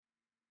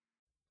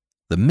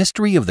The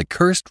mystery of the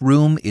cursed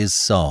room is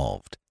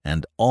solved,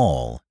 and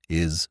all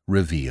is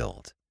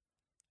revealed.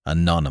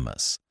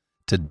 Anonymous,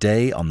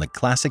 today on the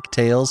Classic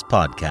Tales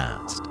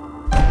podcast.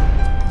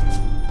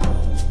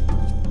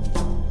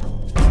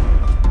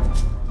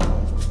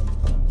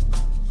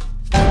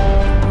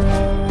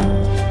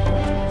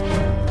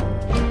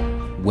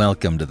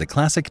 Welcome to the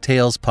Classic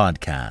Tales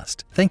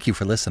podcast. Thank you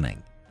for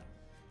listening.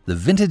 The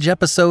vintage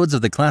episodes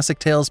of the Classic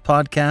Tales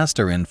podcast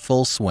are in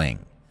full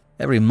swing,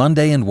 every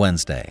Monday and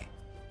Wednesday.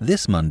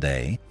 This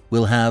Monday,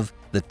 we'll have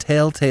The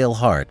Telltale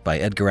Heart by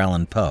Edgar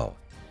Allan Poe,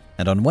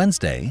 and on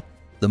Wednesday,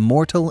 The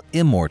Mortal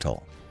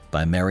Immortal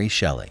by Mary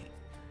Shelley.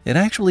 It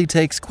actually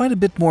takes quite a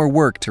bit more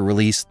work to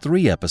release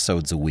 3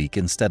 episodes a week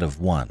instead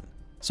of 1,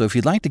 so if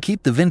you'd like to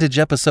keep the vintage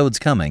episodes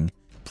coming,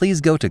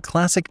 please go to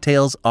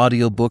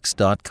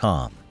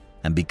ClassicTalesAudiobooks.com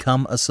and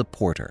become a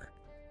supporter.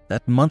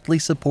 That monthly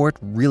support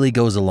really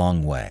goes a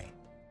long way.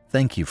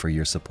 Thank you for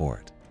your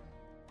support.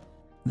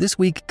 This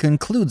week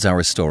concludes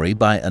our story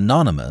by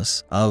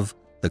Anonymous of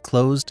The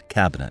Closed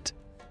Cabinet,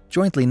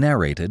 jointly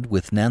narrated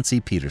with Nancy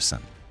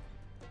Peterson.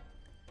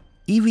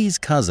 Evie's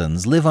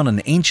cousins live on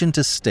an ancient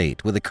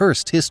estate with a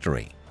cursed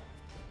history.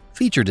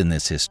 Featured in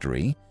this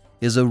history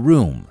is a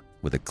room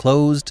with a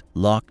closed,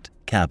 locked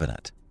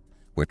cabinet,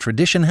 where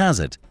tradition has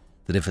it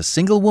that if a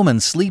single woman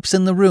sleeps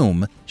in the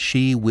room,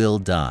 she will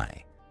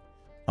die.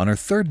 On her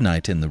 3rd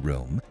night in the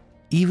room,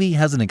 Evie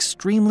has an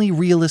extremely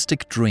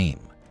realistic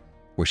dream,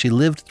 where she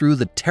lived through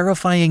the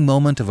terrifying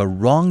moment of a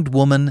wronged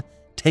woman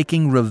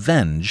taking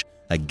revenge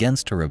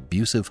against her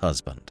abusive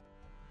husband.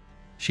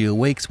 She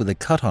awakes with a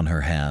cut on her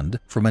hand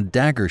from a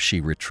dagger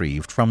she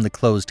retrieved from the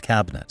closed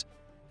cabinet,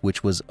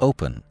 which was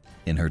open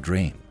in her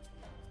dream.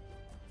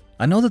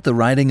 I know that the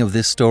writing of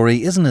this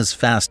story isn't as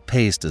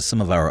fast-paced as some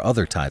of our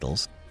other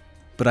titles,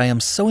 but I am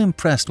so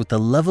impressed with the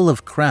level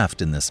of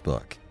craft in this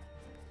book.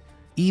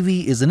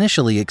 Evie is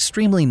initially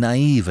extremely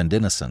naive and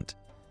innocent,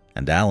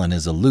 and Alan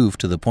is aloof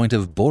to the point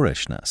of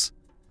boorishness.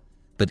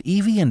 But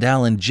Evie and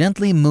Alan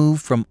gently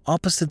move from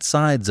opposite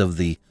sides of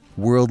the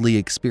worldly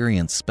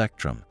experience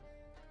spectrum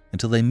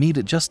until they meet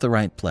at just the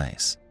right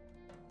place.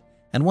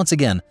 And once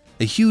again,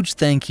 a huge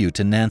thank you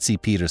to Nancy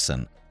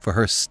Peterson for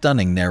her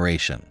stunning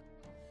narration.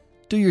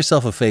 Do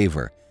yourself a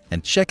favor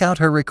and check out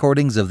her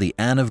recordings of the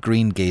Anne of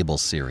Green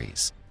Gables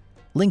series.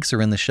 Links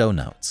are in the show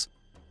notes.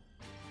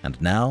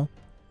 And now,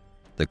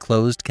 The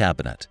Closed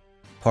Cabinet,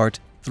 Part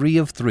 3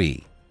 of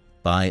 3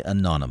 by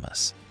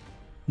Anonymous,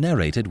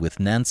 narrated with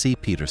Nancy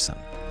Peterson.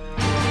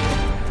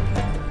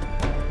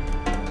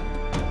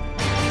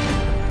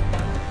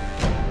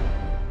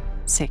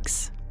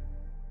 Six.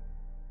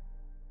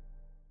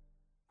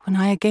 When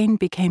I again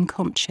became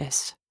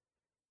conscious,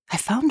 I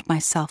found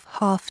myself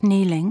half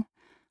kneeling,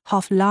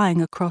 half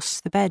lying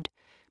across the bed,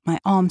 my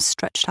arms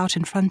stretched out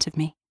in front of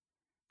me,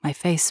 my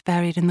face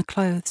buried in the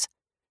clothes.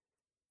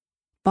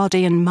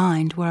 Body and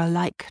mind were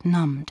alike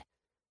numbed.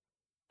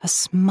 A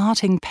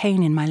smarting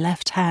pain in my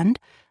left hand,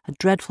 a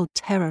dreadful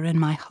terror in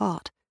my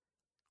heart,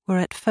 were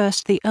at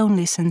first the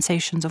only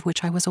sensations of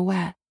which I was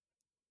aware.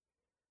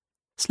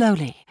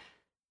 Slowly,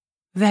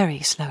 very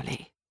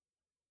slowly,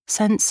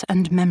 sense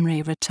and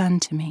memory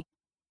returned to me,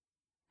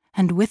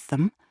 and with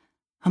them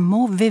a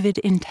more vivid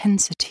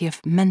intensity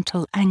of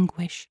mental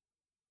anguish,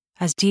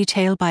 as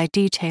detail by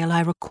detail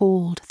I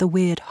recalled the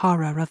weird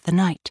horror of the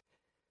night.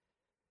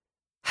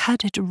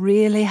 Had it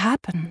really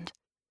happened?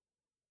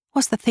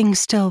 Was the thing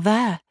still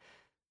there,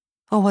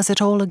 or was it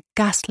all a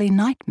ghastly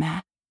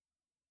nightmare?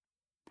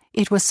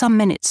 It was some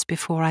minutes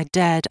before I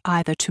dared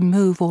either to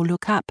move or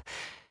look up,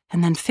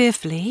 and then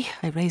fearfully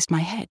I raised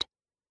my head.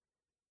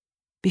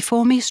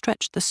 Before me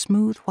stretched the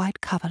smooth white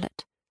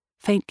coverlet,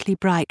 faintly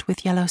bright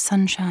with yellow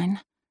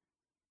sunshine.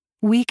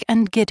 Weak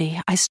and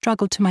giddy, I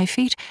struggled to my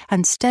feet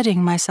and,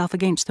 steadying myself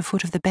against the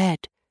foot of the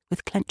bed,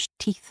 with clenched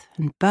teeth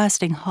and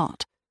bursting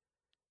heart,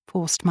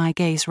 forced my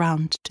gaze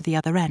round to the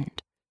other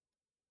end.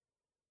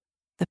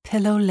 The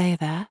pillow lay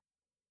there,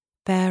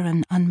 bare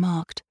and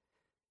unmarked,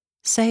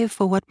 save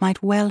for what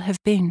might well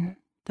have been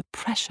the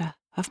pressure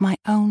of my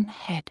own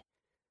head.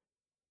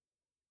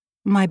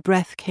 My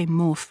breath came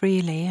more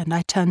freely, and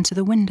I turned to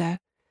the window.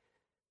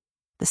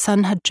 The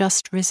sun had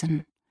just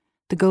risen,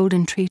 the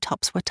golden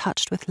treetops were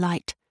touched with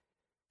light,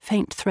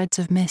 faint threads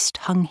of mist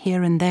hung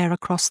here and there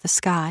across the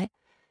sky,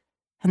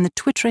 and the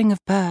twittering of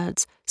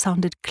birds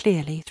sounded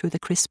clearly through the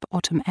crisp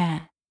autumn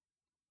air.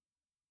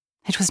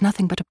 It was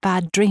nothing but a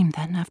bad dream,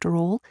 then, after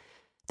all,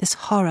 this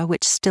horror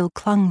which still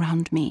clung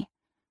round me,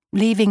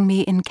 leaving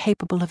me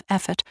incapable of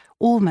effort,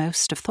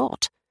 almost of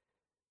thought.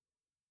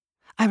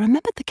 I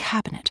remembered the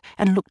cabinet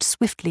and looked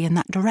swiftly in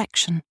that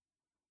direction.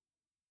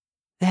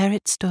 There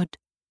it stood,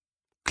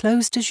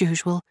 closed as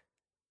usual,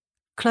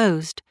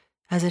 closed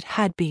as it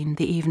had been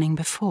the evening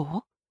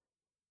before,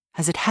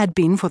 as it had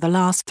been for the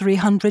last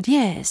 300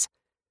 years,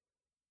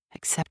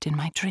 except in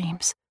my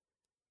dreams.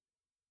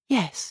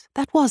 Yes,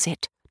 that was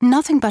it,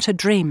 nothing but a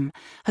dream,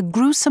 a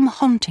gruesome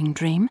haunting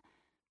dream.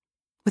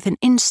 With an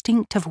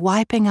instinct of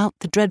wiping out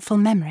the dreadful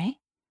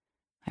memory,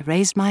 I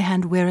raised my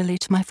hand wearily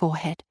to my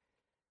forehead.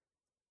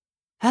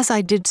 As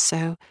I did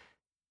so,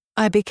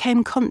 I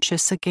became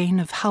conscious again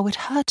of how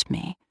it hurt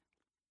me.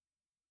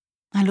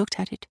 I looked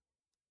at it.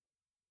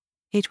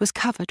 It was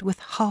covered with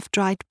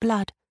half-dried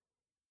blood,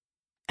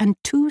 and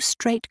 2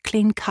 straight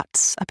clean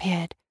cuts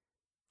appeared,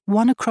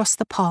 one across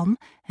the palm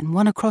and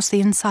one across the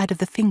inside of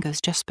the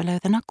fingers just below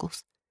the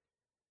knuckles.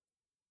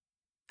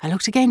 I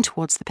looked again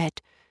towards the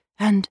bed,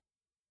 and,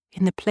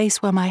 in the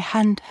place where my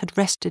hand had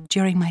rested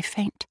during my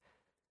faint,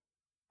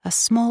 a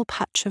small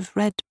patch of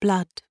red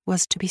blood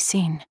was to be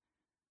seen.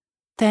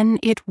 Then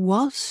it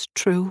was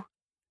true.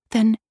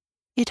 Then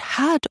it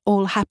had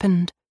all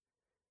happened.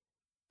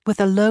 With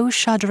a low,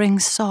 shuddering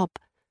sob,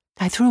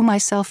 I threw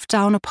myself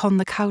down upon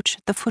the couch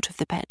at the foot of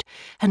the bed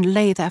and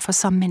lay there for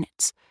some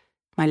minutes,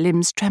 my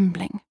limbs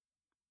trembling,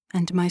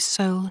 and my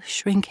soul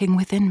shrinking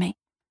within me.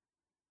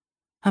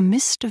 A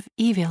mist of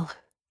evil,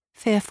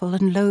 fearful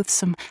and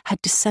loathsome,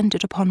 had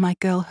descended upon my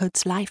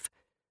girlhood's life,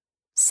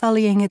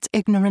 sullying its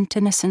ignorant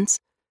innocence,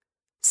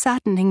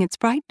 saddening its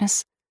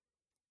brightness,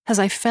 as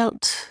I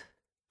felt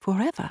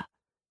forever.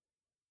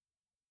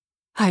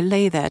 I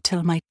lay there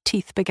till my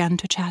teeth began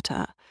to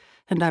chatter,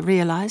 and I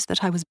realized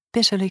that I was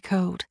bitterly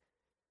cold.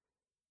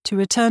 To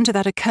return to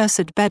that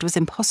accursed bed was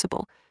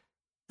impossible,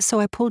 so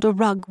I pulled a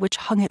rug which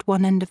hung at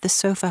one end of the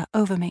sofa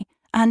over me,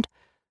 and,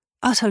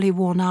 utterly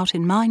worn out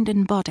in mind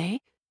and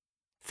body,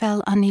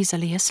 fell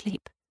uneasily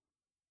asleep.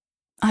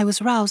 I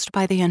was roused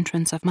by the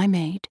entrance of my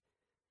maid.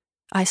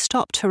 I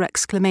stopped her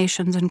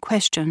exclamations and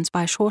questions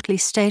by shortly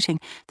stating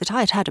that I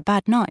had had a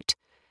bad night,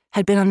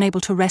 had been unable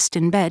to rest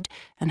in bed,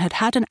 and had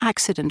had an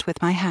accident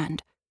with my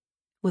hand,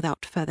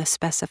 without further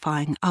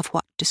specifying of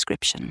what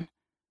description.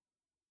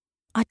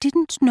 "I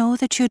didn't know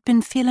that you'd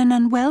been feeling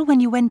unwell when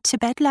you went to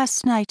bed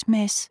last night,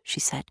 miss," she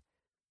said.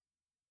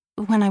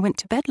 "When I went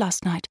to bed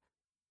last night?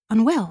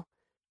 Unwell?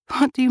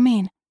 What do you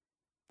mean?"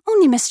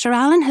 "Only Mr.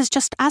 Allen has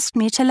just asked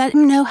me to let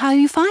him know how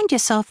you find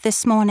yourself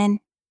this morning,"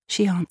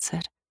 she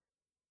answered.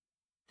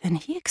 Then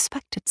he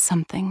expected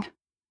something,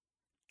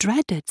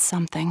 dreaded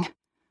something.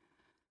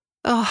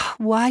 Oh,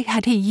 why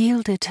had he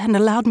yielded and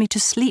allowed me to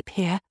sleep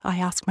here, I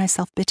asked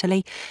myself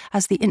bitterly,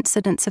 as the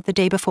incidents of the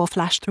day before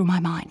flashed through my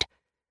mind.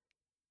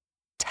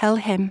 "Tell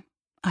him,"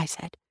 I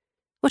said,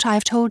 "what I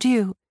have told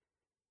you,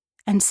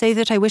 and say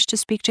that I wish to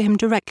speak to him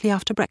directly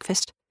after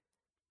breakfast."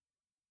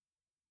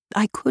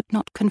 I could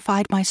not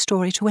confide my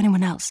story to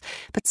anyone else,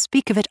 but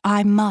speak of it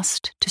I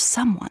must to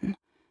someone,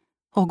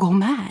 or go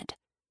mad.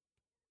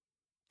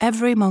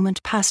 Every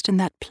moment passed in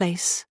that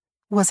place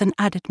was an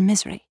added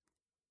misery.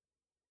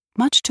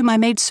 Much to my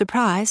maid's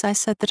surprise, I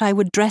said that I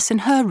would dress in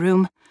her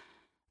room,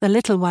 the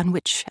little one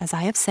which, as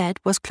I have said,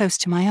 was close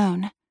to my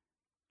own.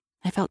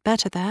 I felt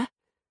better there,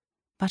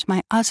 but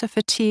my utter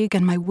fatigue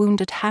and my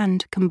wounded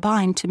hand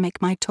combined to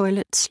make my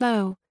toilet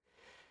slow,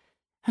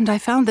 and I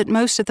found that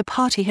most of the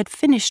party had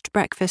finished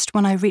breakfast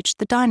when I reached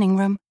the dining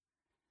room.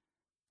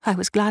 I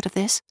was glad of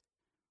this,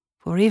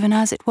 for even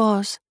as it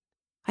was,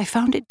 I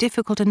found it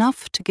difficult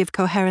enough to give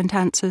coherent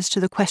answers to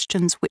the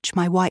questions which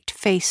my white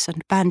face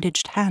and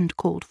bandaged hand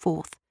called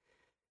forth.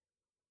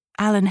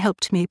 Allen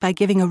helped me by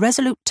giving a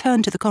resolute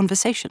turn to the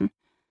conversation.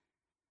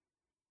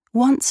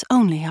 Once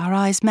only our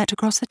eyes met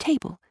across the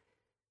table.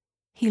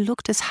 He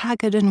looked as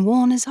haggard and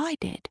worn as I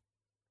did.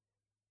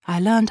 I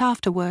learned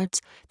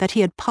afterwards that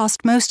he had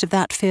passed most of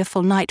that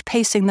fearful night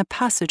pacing the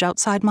passage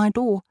outside my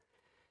door,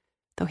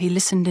 though he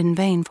listened in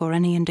vain for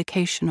any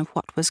indication of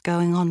what was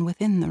going on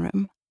within the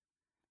room.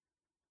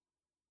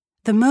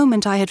 The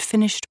moment I had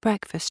finished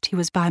breakfast, he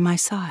was by my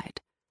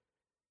side.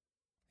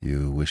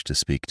 "You wish to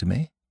speak to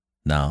me?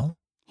 Now?"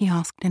 he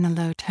asked in a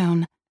low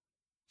tone.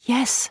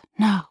 "Yes,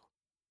 now,"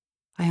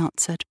 I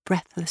answered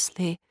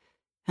breathlessly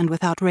and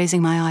without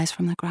raising my eyes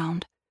from the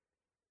ground.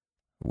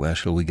 "Where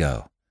shall we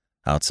go?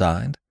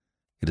 Outside?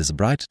 It is a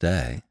bright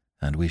day,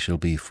 and we shall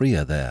be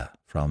freer there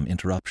from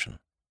interruption."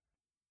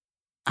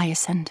 I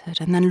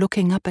assented, and then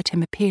looking up at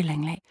him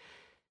appealingly,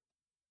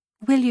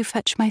 "Will you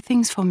fetch my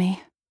things for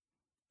me?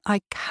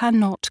 I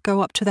cannot go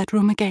up to that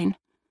room again."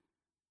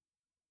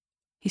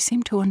 He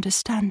seemed to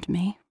understand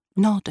me,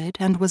 nodded,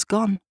 and was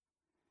gone.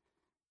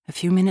 A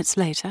few minutes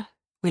later,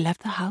 we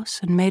left the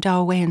house and made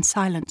our way in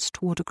silence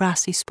toward a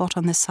grassy spot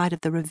on the side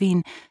of the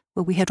ravine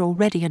where we had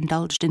already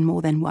indulged in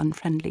more than one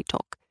friendly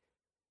talk.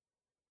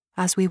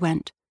 As we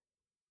went,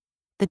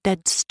 the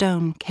dead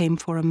stone came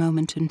for a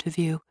moment into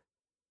view.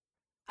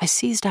 I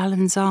seized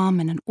Allen's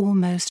arm in an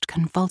almost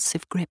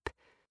convulsive grip.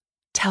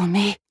 "Tell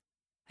me,"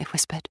 I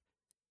whispered.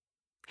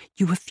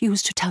 "You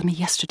refused to tell me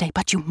yesterday,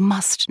 but you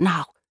must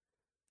now.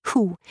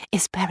 Who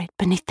is buried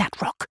beneath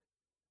that rock?"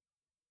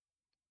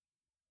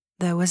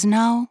 There was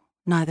now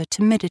neither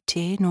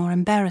timidity nor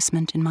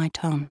embarrassment in my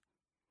tone.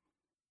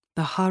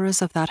 The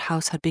horrors of that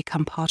house had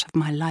become part of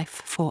my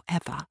life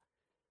forever,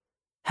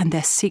 and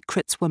their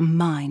secrets were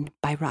mine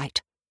by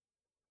right.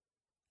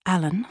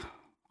 Allen,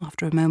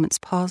 after a moment's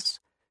pause,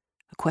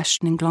 a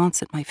questioning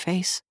glance at my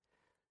face,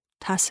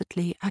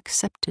 tacitly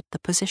accepted the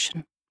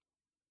position.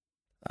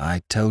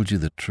 "I told you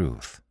the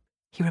truth,"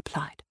 he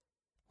replied,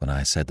 "when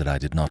I said that I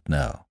did not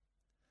know.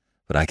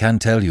 But I can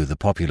tell you the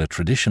popular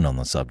tradition on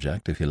the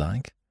subject, if you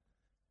like.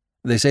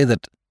 They say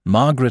that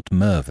Margaret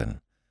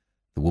Mervyn,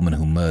 the woman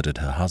who murdered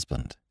her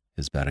husband,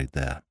 is buried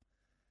there,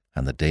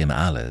 and the Dame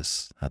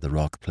Alice had the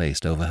rock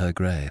placed over her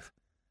grave.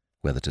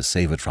 Whether to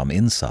save it from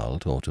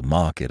insult or to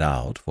mark it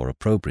out for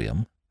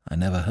opprobrium, I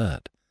never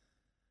heard.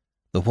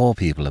 The poor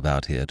people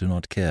about here do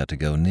not care to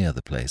go near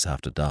the place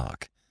after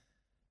dark,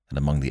 and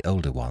among the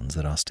older ones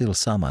there are still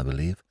some, I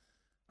believe,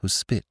 who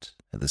spit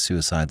at the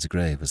suicide's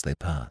grave as they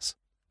pass.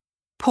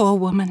 Poor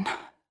woman!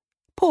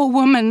 Poor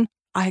woman!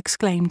 I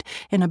exclaimed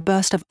in a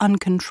burst of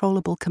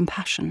uncontrollable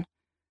compassion.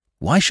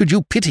 Why should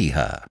you pity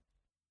her?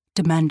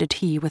 Demanded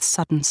he with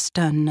sudden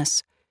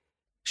sternness.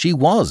 She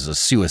was a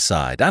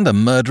suicide, and a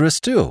murderess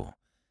too.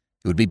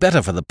 It would be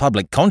better for the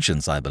public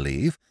conscience, I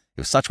believe,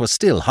 if such were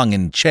still hung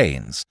in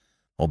chains,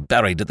 or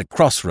buried at the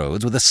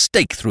crossroads with a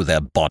stake through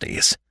their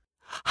bodies.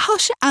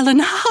 Hush, Alan,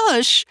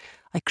 hush!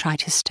 I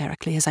cried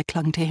hysterically as I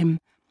clung to him.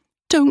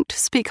 Don't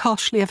speak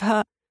harshly of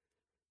her.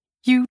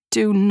 You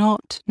do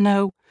not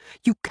know,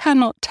 you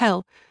cannot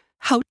tell,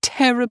 how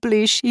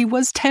terribly she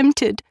was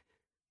tempted.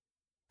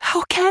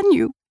 How can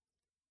you?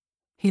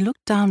 He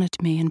looked down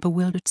at me in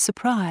bewildered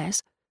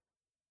surprise.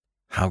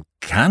 How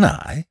can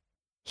I?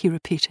 He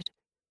repeated.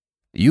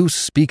 You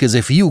speak as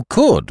if you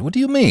could. What do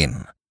you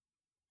mean?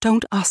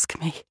 Don't ask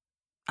me,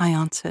 I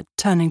answered,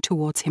 turning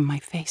towards him, my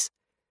face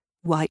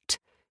white,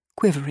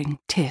 quivering,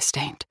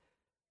 tear-stained.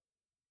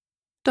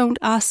 Don't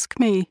ask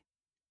me.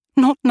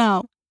 Not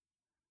now.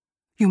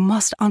 You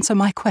must answer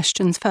my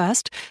questions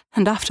first,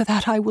 and after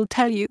that I will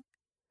tell you.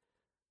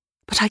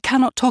 But I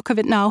cannot talk of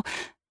it now.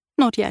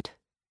 Not yet.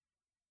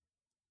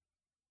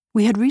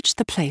 We had reached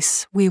the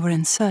place we were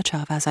in search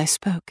of as I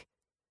spoke.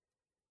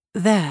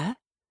 There,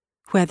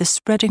 where the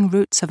spreading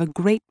roots of a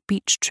great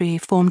beech tree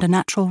formed a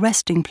natural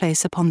resting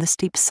place upon the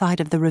steep side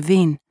of the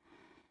ravine,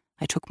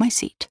 I took my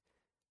seat,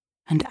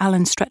 and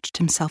Alan stretched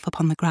himself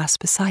upon the grass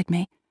beside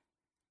me.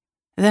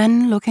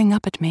 Then, looking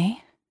up at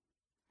me,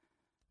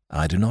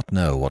 I do not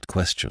know what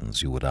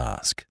questions you would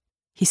ask,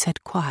 he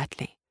said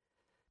quietly,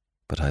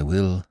 but I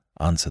will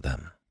answer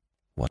them,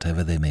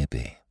 whatever they may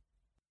be.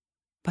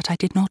 But I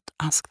did not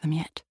ask them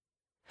yet.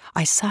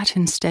 I sat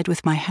instead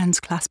with my hands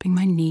clasping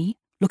my knee,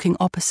 looking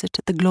opposite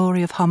at the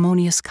glory of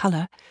harmonious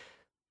colour,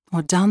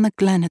 or down the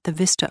glen at the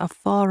vista of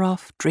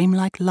far-off,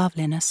 dreamlike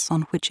loveliness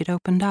on which it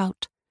opened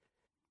out.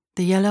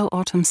 The yellow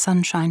autumn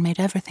sunshine made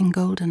everything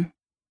golden.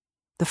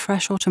 The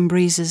fresh autumn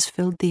breezes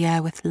filled the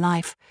air with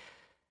life,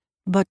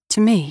 but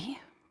to me,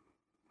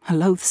 a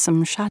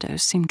loathsome shadow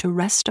seemed to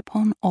rest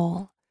upon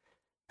all,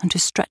 and to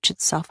stretch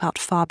itself out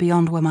far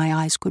beyond where my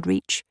eyes could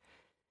reach,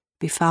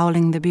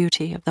 befouling the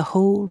beauty of the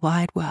whole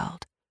wide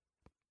world.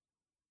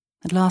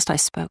 At last I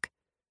spoke.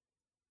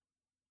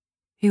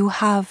 You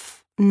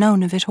have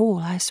known of it all,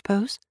 I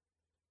suppose?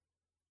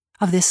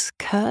 Of this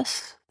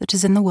curse that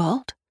is in the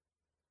world?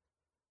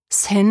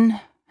 Sin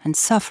and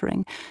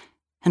suffering,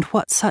 and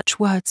what such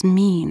words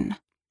mean.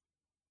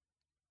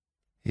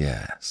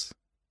 Yes,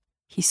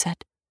 he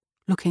said,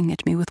 looking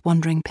at me with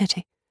wondering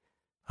pity.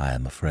 I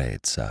am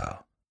afraid so.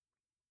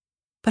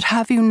 But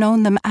have you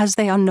known them as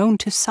they are known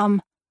to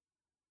some?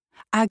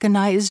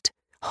 Agonized,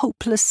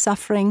 hopeless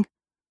suffering,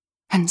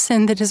 and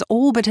sin that is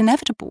all but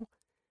inevitable.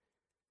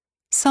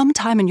 Some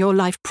time in your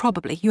life,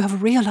 probably, you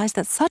have realized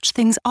that such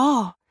things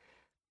are.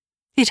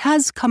 It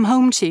has come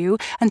home to you,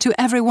 and to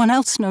everyone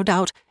else, no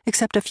doubt,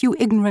 except a few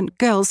ignorant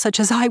girls such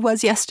as I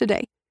was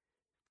yesterday.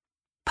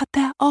 But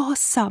there are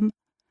some,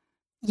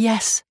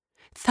 yes,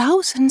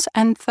 thousands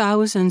and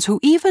thousands, who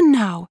even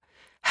now,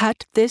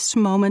 at this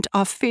moment,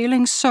 are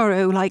feeling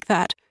sorrow like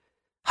that,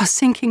 are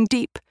sinking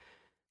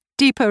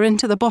deeper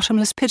into the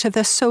bottomless pit of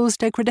their soul's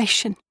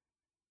degradation.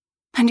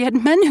 And yet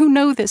men who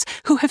know this,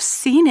 who have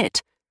seen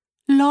it,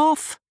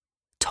 laugh,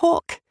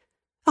 talk,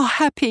 are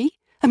happy,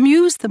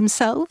 amuse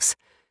themselves.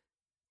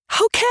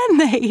 How can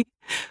they?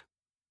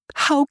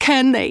 How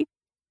can they?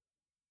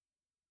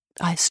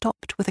 I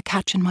stopped with a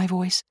catch in my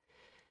voice,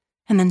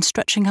 and then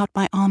stretching out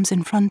my arms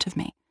in front of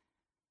me.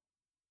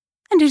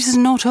 And it is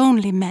not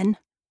only men.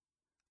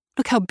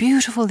 Look how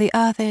beautiful the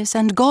earth is,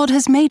 and God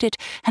has made it,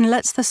 and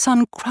lets the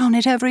sun crown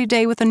it every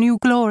day with a new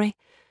glory,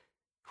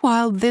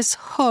 while this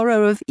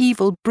horror of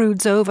evil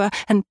broods over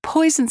and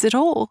poisons it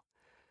all.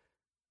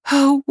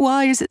 Oh,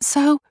 why is it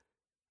so?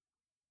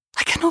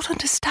 I cannot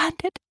understand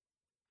it.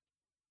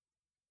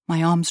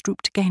 My arms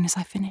drooped again as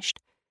I finished,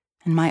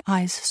 and my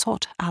eyes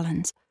sought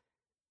Alan's.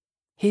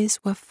 His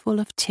were full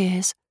of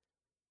tears,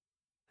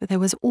 but there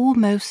was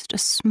almost a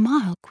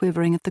smile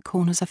quivering at the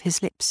corners of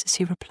his lips as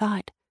he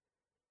replied.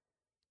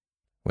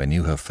 When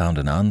you have found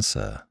an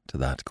answer to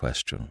that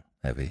question,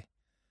 Evie,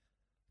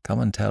 come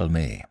and tell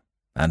me,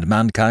 and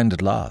mankind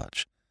at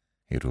large.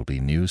 It will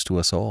be news to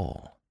us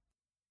all.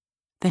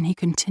 Then he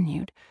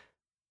continued,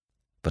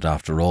 But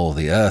after all,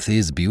 the earth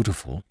is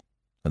beautiful,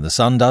 and the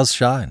sun does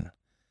shine.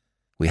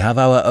 We have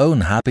our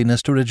own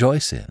happiness to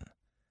rejoice in,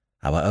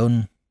 our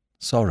own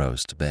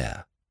sorrows to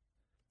bear,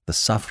 the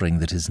suffering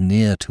that is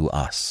near to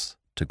us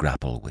to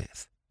grapple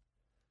with.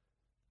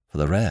 For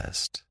the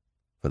rest,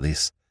 for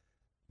this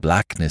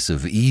blackness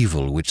of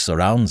evil which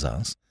surrounds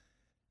us,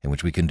 in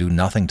which we can do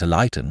nothing to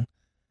lighten,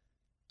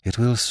 It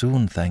will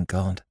soon, thank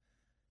God,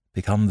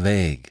 become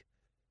vague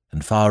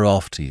and far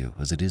off to you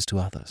as it is to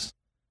others.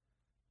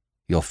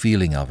 Your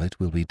feeling of it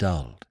will be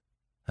dulled,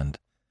 and,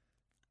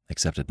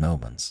 except at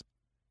moments,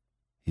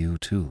 you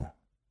too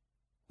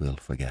will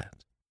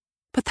forget.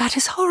 But that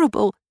is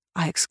horrible,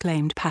 I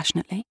exclaimed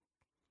passionately.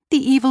 The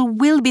evil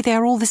will be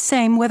there all the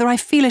same, whether I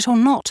feel it or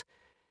not.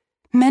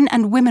 Men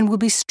and women will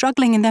be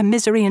struggling in their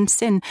misery and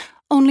sin,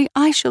 only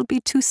I shall be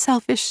too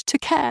selfish to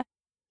care.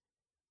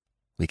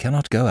 We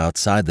cannot go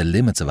outside the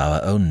limits of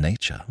our own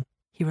nature,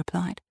 he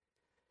replied.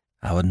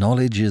 Our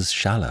knowledge is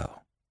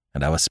shallow,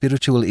 and our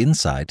spiritual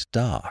insight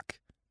dark.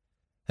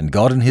 And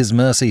God in His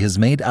mercy has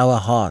made our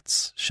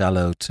hearts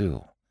shallow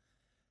too,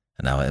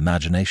 and our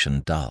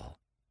imagination dull.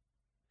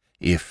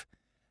 If,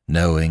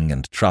 knowing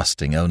and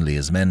trusting only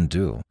as men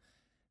do,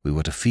 we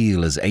were to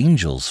feel as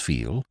angels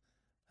feel,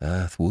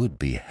 earth would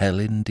be hell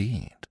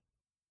indeed.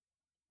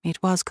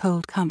 It was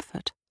cold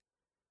comfort,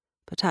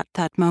 but at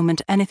that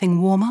moment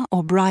anything warmer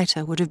or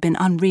brighter would have been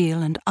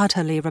unreal and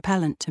utterly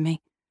repellent to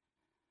me.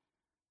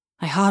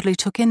 I hardly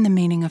took in the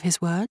meaning of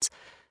his words,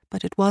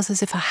 but it was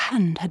as if a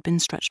hand had been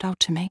stretched out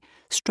to me,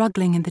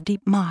 struggling in the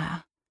deep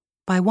mire,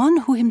 by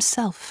one who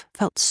himself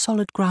felt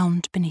solid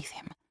ground beneath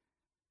him.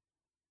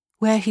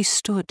 Where he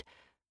stood,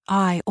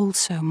 I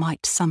also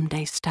might some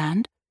day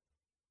stand,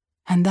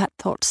 and that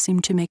thought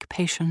seemed to make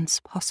patience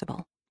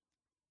possible.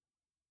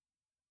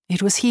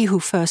 It was he who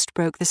first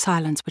broke the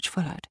silence which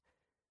followed.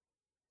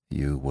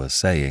 You were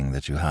saying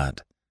that you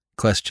had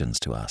questions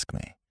to ask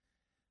me.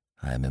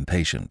 I am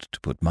impatient to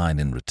put mine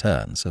in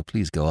return, so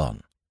please go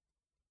on.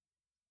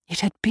 It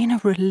had been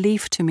a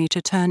relief to me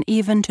to turn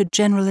even to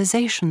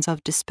generalizations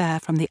of despair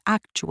from the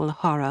actual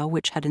horror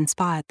which had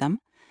inspired them,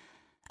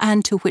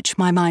 and to which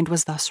my mind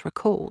was thus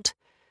recalled.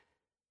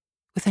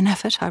 With an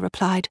effort I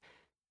replied,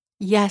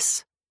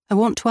 "Yes, I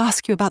want to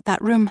ask you about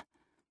that room,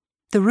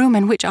 the room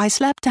in which I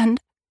slept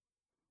and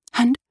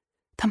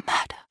the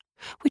murder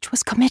which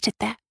was committed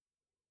there."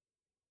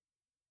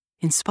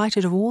 In spite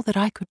of all that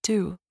I could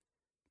do,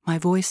 my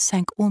voice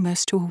sank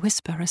almost to a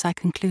whisper as I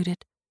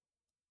concluded,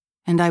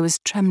 and I was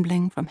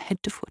trembling from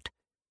head to foot.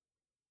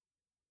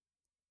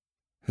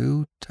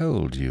 Who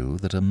told you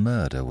that a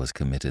murder was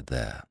committed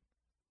there?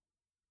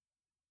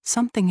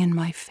 Something in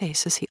my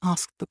face as he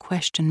asked the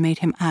question made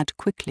him add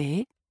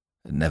quickly,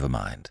 Never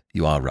mind,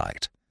 you are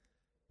right.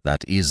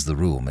 That is the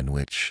room in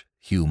which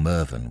Hugh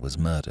Mervyn was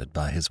murdered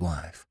by his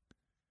wife.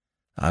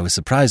 I was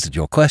surprised at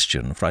your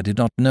question, for I did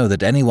not know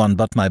that anyone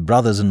but my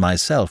brothers and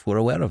myself were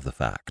aware of the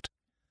fact.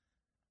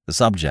 The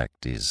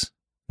subject is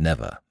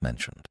never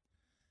mentioned.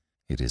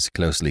 It is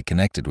closely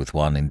connected with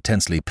one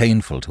intensely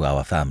painful to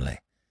our family,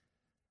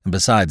 and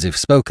besides, if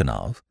spoken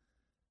of,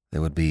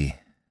 there would be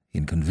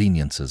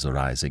inconveniences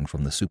arising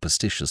from the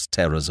superstitious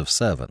terrors of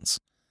servants,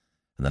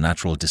 and the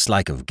natural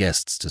dislike of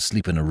guests to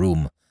sleep in a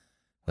room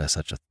where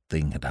such a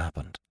thing had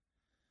happened.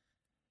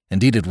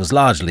 Indeed, it was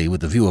largely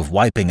with the view of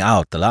wiping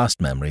out the last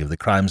memory of the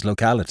crime's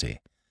locality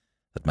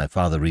that my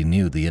father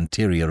renewed the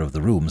interior of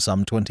the room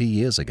some 20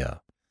 years ago.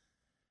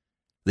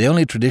 The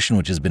only tradition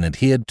which has been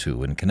adhered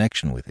to in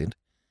connection with it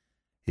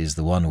is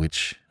the one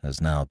which has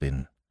now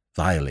been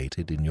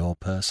violated in your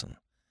person,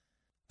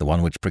 the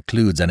one which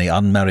precludes any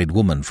unmarried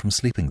woman from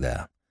sleeping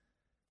there.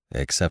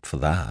 Except for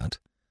that,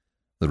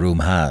 the room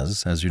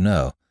has, as you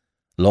know,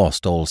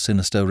 lost all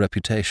sinister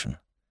reputation,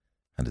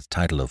 and its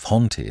title of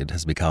haunted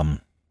has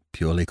become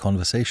purely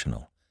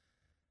conversational.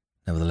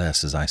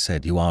 Nevertheless, as I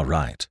said, you are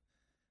right.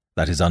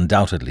 That is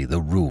undoubtedly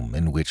the room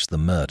in which the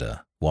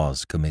murder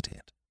was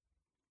committed.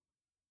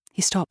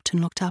 He stopped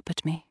and looked up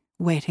at me,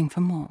 waiting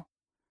for more.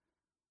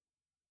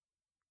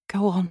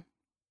 Go on.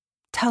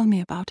 Tell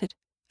me about it,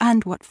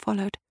 and what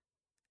followed.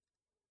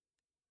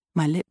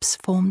 My lips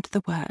formed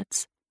the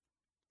words.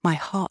 My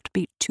heart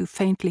beat too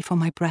faintly for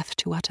my breath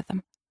to utter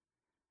them.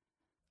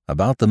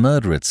 About the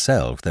murder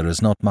itself there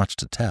is not much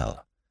to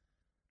tell.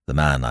 The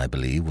man, I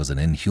believe, was an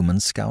inhuman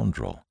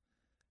scoundrel,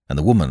 and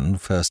the woman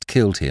first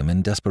killed him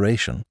in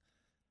desperation,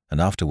 and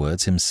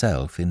afterwards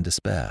himself in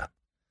despair.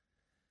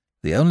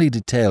 The only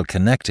detail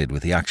connected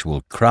with the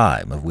actual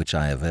crime of which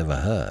I have ever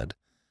heard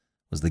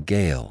was the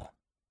gale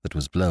that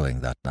was blowing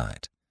that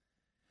night,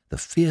 the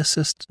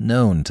fiercest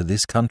known to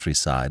this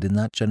countryside in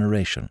that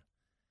generation.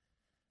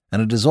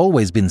 And it has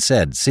always been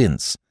said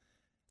since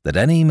that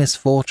any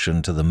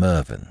misfortune to the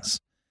Mervyns,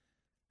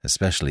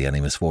 especially any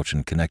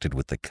misfortune connected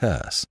with the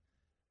curse,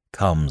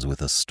 comes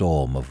with a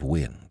storm of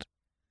wind.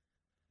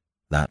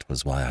 That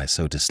was why I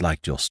so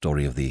disliked your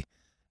story of the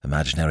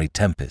imaginary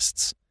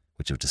tempests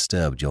which have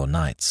disturbed your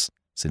nights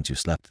since you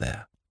slept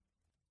there.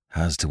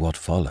 As to what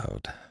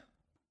followed,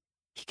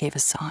 he gave a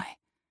sigh.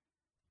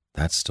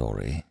 That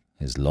story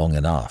is long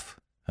enough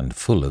and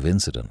full of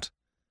incident.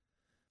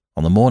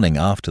 On the morning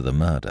after the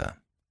murder,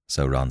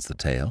 so runs the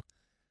tale,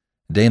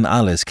 Dame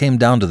Alice came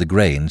down to the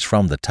Grange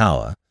from the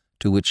tower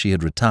to which she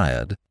had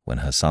retired when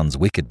her son's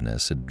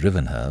wickedness had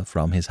driven her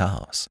from his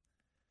house.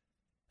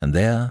 And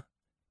there,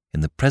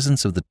 in the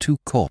presence of the two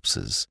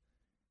corpses,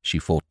 she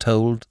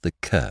foretold the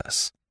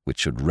curse which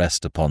should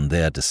rest upon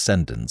their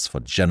descendants for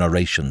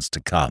generations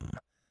to come.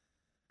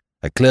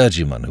 A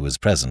clergyman who was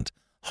present,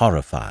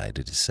 horrified,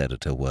 it is said,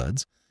 at her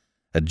words,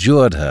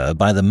 adjured her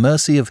by the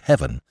mercy of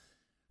heaven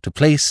to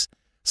place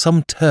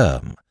some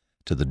term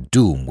to the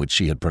doom which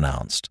she had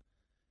pronounced.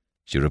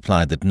 She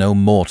replied that no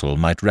mortal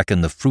might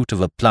reckon the fruit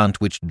of a plant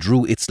which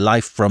drew its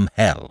life from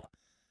hell,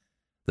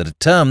 that a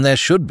term there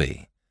should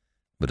be,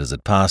 but as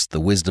it passed the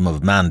wisdom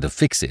of man to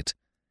fix it,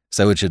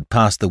 so it should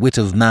pass the wit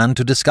of man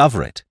to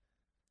discover it.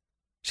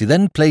 She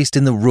then placed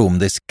in the room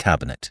this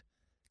cabinet,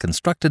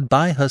 constructed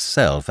by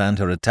herself and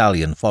her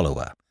Italian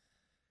follower,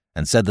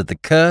 and said that the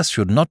curse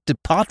should not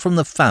depart from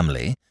the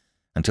family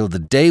until the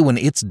day when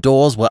its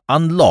doors were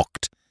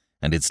unlocked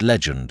and its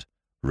legend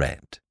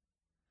read.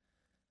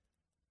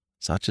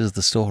 Such is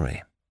the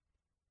story.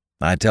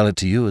 I tell it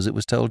to you as it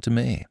was told to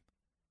me.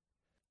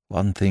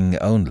 One thing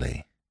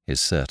only is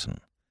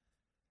certain,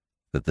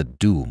 that the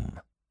doom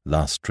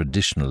thus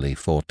traditionally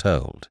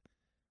foretold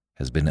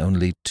has been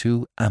only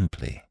too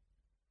amply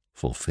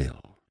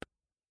fulfilled.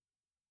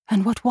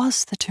 And what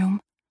was the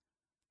doom?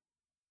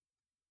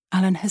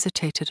 Alan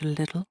hesitated a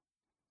little,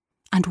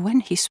 and when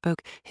he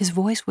spoke, his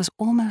voice was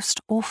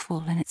almost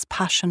awful in its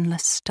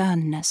passionless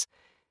sternness,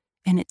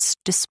 in its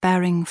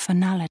despairing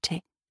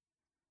finality.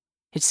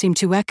 It seemed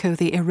to echo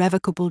the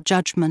irrevocable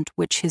judgment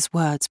which his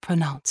words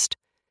pronounced.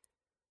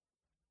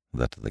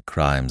 That the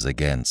crimes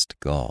against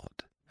God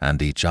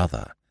and each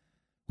other,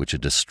 which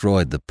had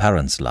destroyed the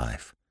parent's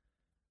life,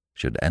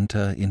 should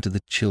enter into the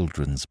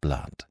children's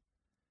blood,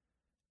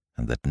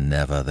 and that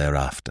never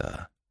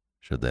thereafter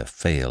should there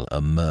fail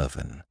a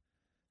Mervyn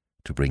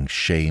to bring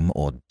shame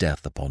or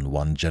death upon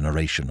one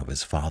generation of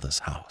his father's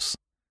house.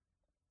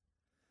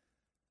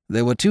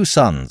 There were 2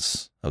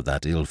 sons of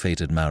that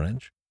ill-fated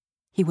marriage,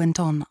 he went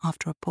on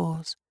after a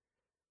pause.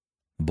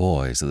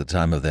 Boys at the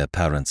time of their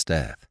parents'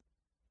 death.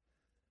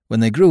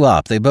 When they grew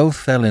up, they both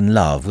fell in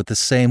love with the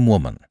same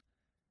woman,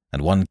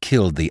 and one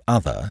killed the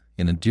other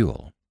in a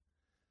duel.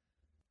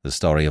 The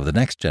story of the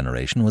next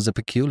generation was a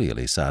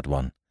peculiarly sad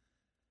one.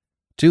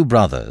 2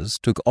 brothers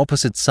took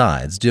opposite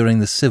sides during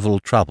the civil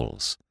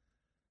troubles,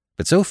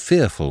 but so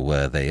fearful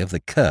were they of the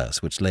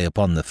curse which lay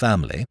upon the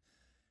family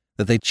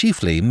that they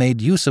chiefly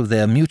made use of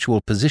their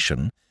mutual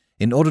position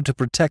in order to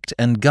protect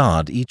and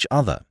guard each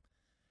other.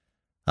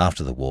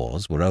 After the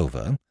wars were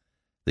over,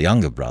 the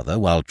younger brother,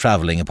 while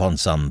travelling upon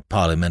some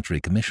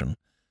parliamentary commission,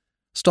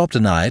 stopped a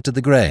night at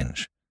the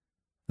Grange.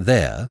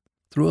 There,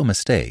 through a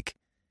mistake,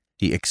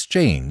 he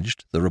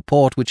exchanged the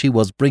report which he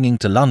was bringing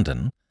to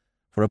London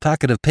for a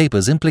packet of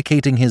papers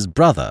implicating his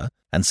brother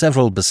and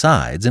several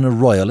besides in a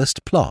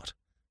royalist plot.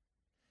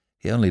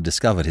 He only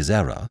discovered his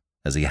error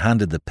as he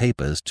handed the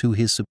papers to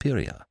his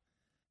superior,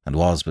 and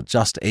was but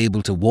just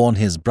able to warn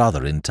his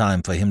brother in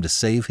time for him to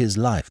save his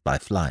life by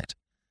flight.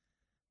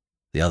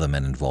 The other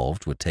men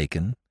involved were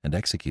taken and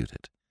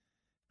executed,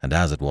 and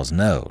as it was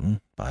known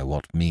by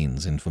what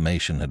means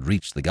information had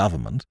reached the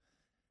government,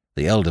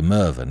 the elder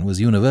Mervyn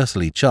was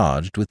universally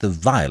charged with the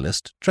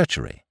vilest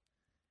treachery.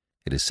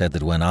 It is said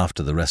that when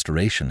after the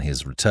Restoration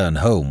his return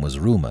home was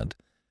rumoured,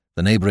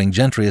 the neighbouring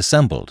gentry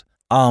assembled,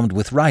 armed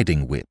with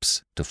riding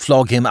whips, to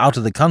flog him out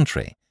of the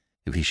country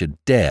if he should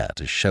dare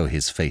to show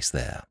his face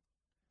there.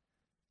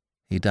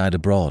 He died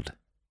abroad,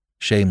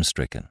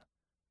 shame-stricken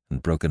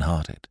and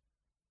broken-hearted.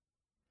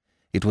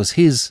 It was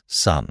his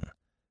son,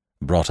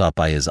 brought up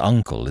by his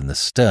uncle in the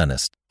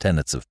sternest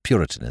tenets of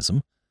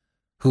Puritanism,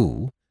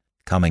 who,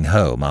 coming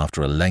home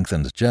after a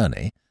lengthened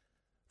journey,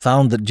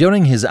 found that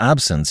during his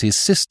absence his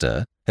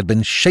sister had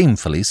been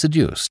shamefully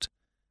seduced.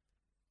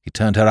 He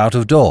turned her out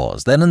of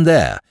doors, then and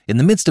there, in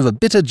the midst of a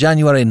bitter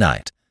January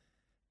night,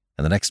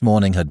 and the next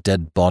morning her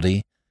dead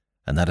body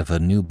and that of her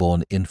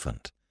newborn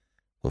infant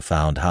were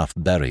found half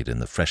buried in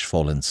the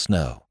fresh-fallen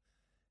snow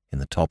in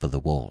the top of the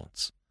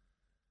Wolds.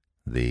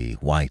 The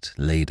White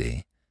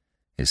Lady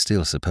is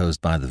still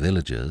supposed by the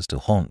villagers to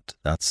haunt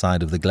that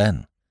side of the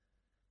glen.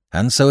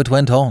 And so it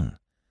went on.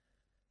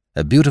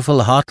 A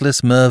beautiful,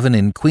 heartless Mervyn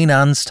in Queen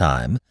Anne's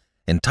time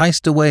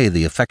enticed away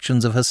the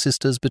affections of her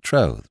sister's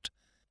betrothed,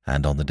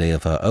 and on the day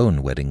of her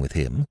own wedding with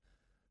him,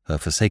 her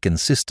forsaken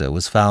sister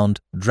was found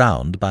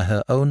drowned by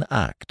her own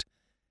act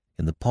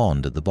in the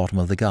pond at the bottom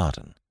of the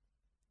garden.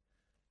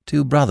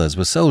 2 brothers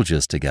were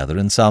soldiers together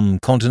in some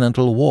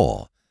continental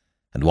war,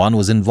 and one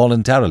was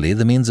involuntarily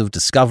the means of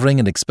discovering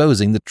and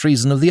exposing the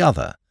treason of the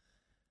other.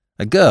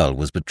 A girl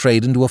was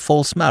betrayed into a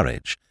false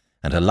marriage,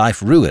 and her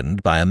life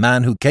ruined by a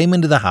man who came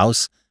into the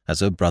house as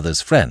her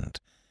brother's friend,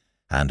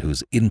 and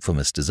whose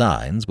infamous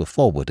designs were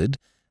forwarded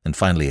and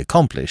finally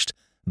accomplished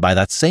by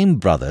that same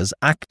brother's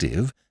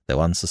active,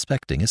 though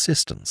unsuspecting,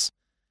 assistance.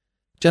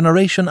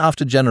 Generation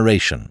after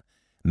generation,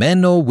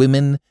 men or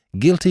women,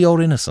 guilty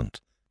or innocent,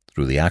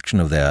 through the action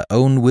of their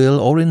own will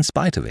or in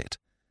spite of it,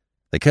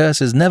 the curse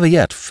has never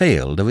yet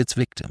failed of its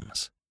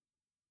victims.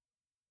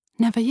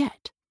 Never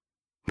yet?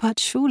 But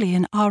surely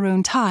in our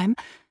own time,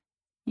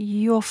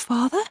 your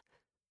father?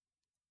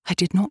 I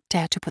did not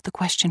dare to put the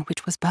question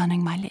which was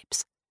burning my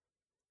lips.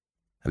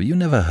 Have you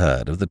never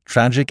heard of the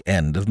tragic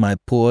end of my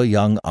poor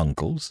young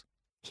uncles?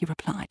 He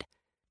replied.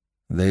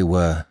 They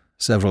were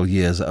several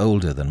years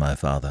older than my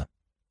father,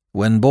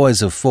 When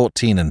boys of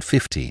 14 and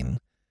 15,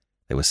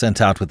 they were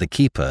sent out with the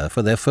keeper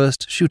for their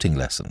first shooting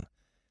lesson,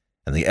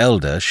 and the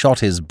elder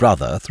shot his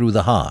brother through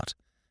the heart.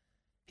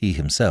 He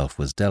himself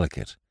was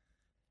delicate,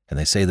 and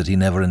they say that he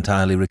never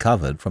entirely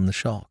recovered from the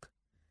shock.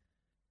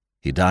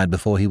 He died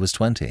before he was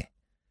 20,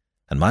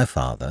 and my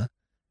father,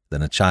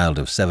 then a child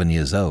of 7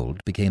 years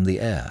old, became the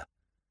heir.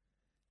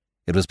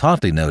 It was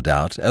partly, no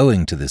doubt,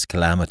 owing to this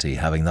calamity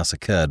having thus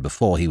occurred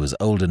before he was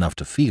old enough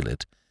to feel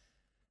it,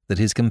 that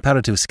his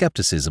comparative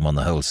scepticism on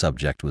the whole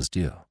subject was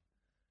due.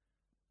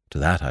 To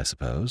that, I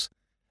suppose,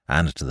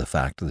 and to the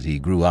fact that he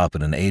grew up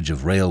in an age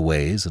of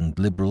railways and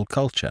liberal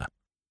culture.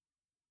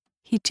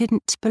 He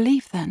didn't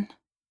believe, then,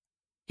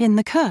 in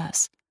the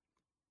curse?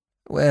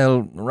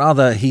 Well,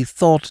 rather, he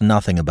thought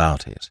nothing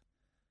about it.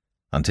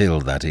 Until,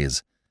 that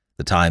is,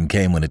 the time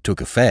came when it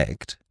took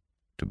effect,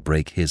 to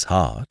break his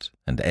heart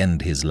and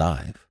end his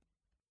life.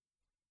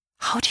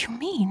 How do you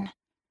mean?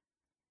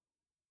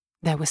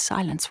 There was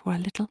silence for a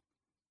little.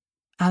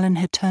 Alan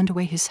had turned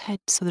away his head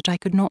so that I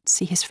could not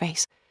see his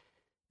face.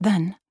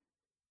 Then,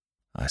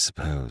 I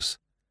suppose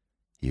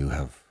you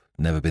have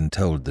never been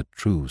told the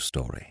true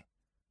story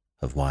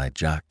of why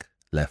Jack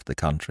left the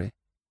country?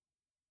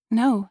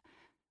 No.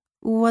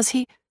 Was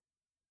he?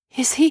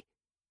 Is he?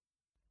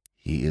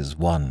 He is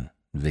one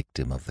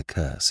victim of the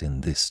curse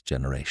in this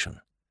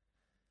generation.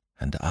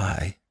 And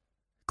I,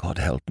 God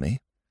help me,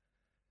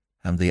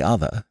 am the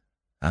other,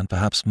 and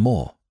perhaps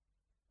more,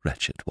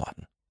 wretched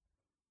one.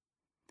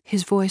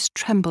 His voice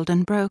trembled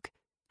and broke,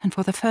 and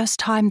for the first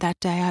time that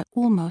day I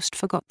almost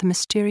forgot the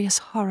mysterious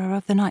horror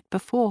of the night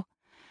before,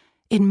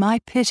 in my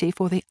pity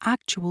for the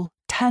actual,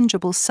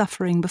 tangible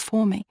suffering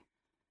before me.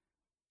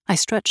 I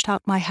stretched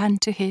out my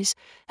hand to his,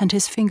 and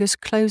his fingers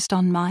closed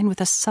on mine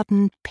with a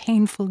sudden,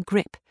 painful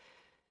grip.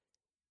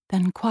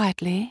 Then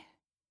quietly,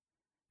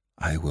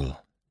 I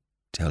will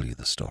tell you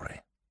the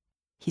story,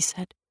 he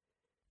said.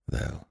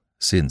 Though,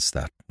 since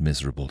that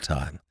miserable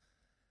time,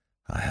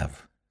 I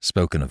have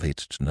spoken of it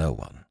to no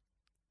one.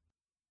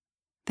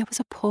 There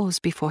was a pause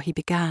before he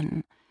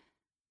began.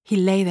 He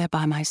lay there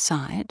by my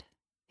side,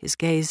 his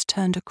gaze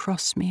turned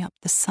across me up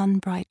the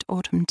sun-bright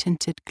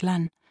autumn-tinted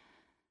glen,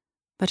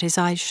 but his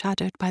eyes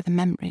shadowed by the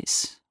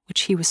memories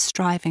which he was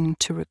striving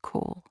to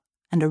recall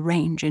and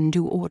arrange in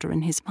due order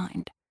in his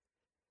mind.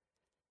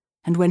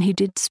 And when he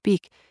did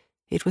speak,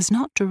 it was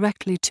not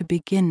directly to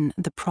begin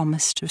the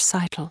promised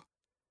recital.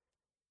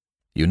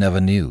 You never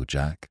knew,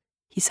 Jack?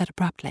 He said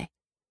abruptly.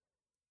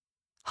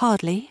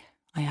 Hardly,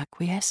 I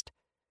acquiesced.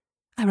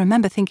 I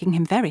remember thinking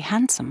him very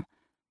handsome.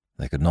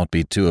 There could not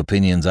be two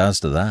opinions as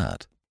to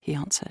that, he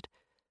answered.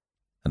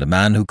 And a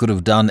man who could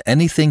have done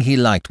anything he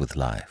liked with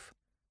life,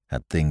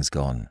 had things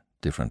gone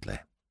differently.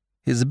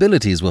 His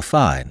abilities were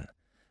fine,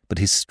 but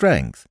his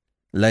strength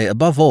lay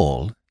above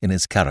all in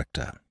his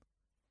character.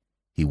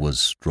 He was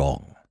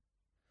strong.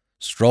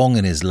 Strong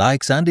in his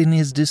likes and in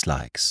his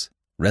dislikes,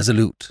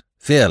 resolute,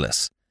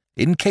 fearless,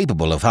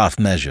 incapable of half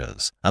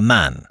measures, a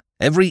man,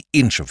 every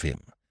inch of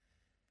him.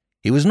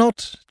 He was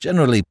not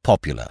generally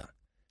popular,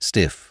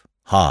 stiff,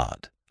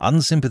 hard,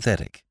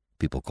 unsympathetic,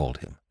 people called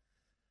him.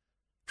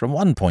 From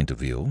one point of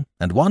view,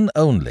 and one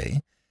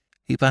only,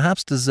 he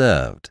perhaps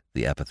deserved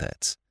the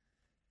epithets.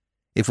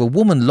 If a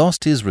woman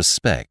lost his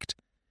respect,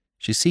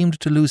 she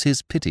seemed to lose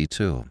his pity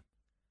too.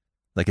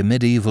 Like a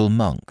medieval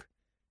monk,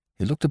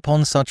 he looked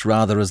upon such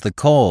rather as the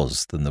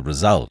cause than the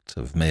result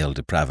of male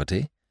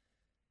depravity,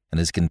 and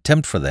his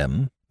contempt for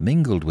them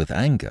mingled with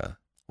anger,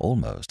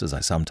 almost, as I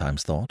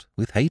sometimes thought,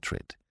 with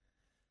hatred.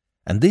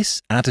 And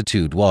this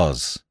attitude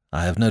was,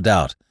 I have no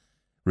doubt,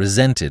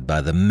 resented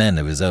by the men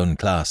of his own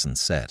class and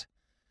set,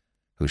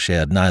 who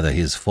shared neither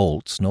his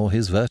faults nor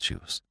his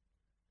virtues.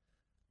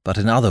 But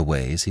in other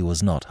ways he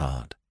was not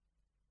hard.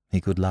 He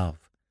could love.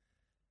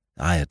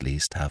 I, at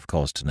least, have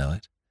cause to know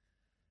it.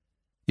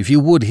 If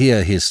you would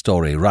hear his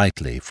story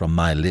rightly from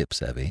my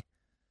lips, Evie,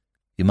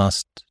 you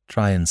must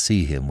try and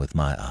see him with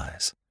my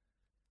eyes.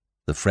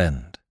 The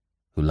friend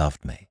who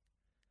loved me,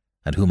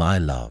 and whom I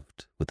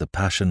loved with the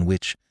passion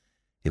which,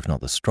 if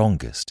not the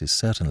strongest, is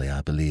certainly,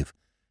 I believe,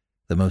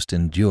 the most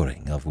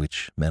enduring of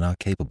which men are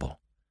capable.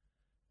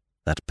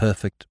 That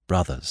perfect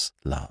brother's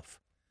love,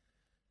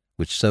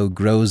 which so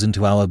grows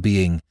into our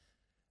being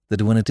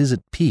that when it is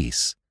at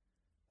peace,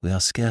 we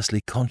are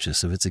scarcely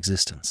conscious of its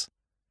existence,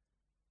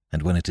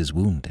 and when it is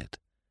wounded,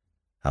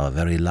 our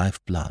very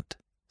life-blood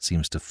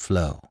seems to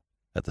flow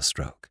at the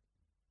stroke.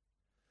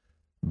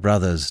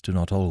 Brothers do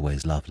not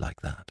always love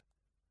like that.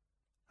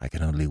 I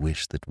can only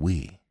wish that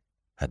we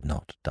had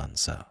not done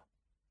so.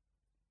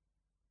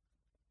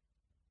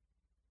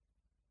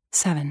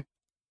 7.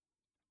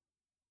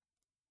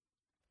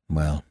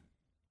 Well,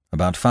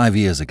 about 5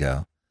 years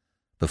ago,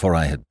 before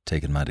I had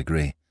taken my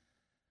degree,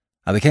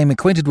 I became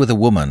acquainted with a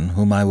woman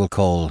whom I will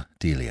call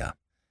Delia.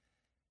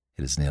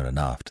 It is near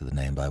enough to the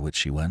name by which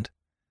she went.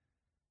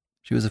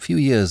 She was a few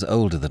years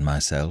older than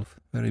myself,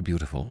 very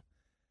beautiful,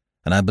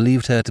 and I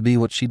believed her to be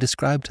what she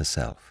described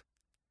herself,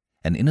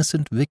 an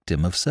innocent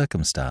victim of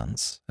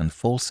circumstance and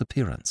false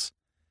appearance,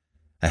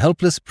 a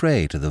helpless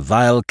prey to the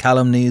vile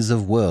calumnies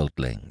of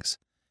worldlings.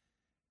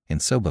 In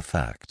sober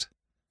fact,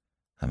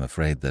 I'm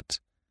afraid that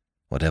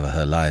whatever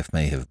her life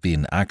may have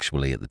been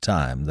actually at the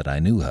time that I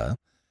knew her,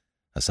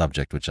 a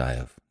subject which I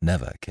have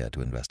never cared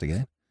to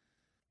investigate,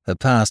 her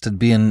past had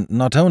been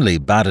not only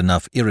bad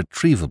enough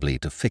irretrievably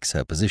to fix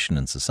her position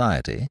in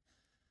society,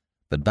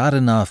 but bad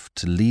enough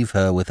to leave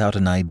her without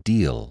an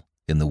ideal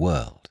in the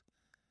world,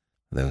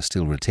 though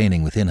still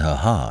retaining within her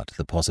heart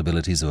the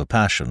possibilities of a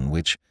passion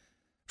which,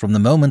 from the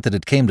moment that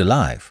it came to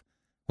life,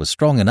 was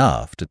strong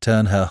enough to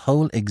turn her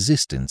whole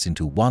existence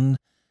into one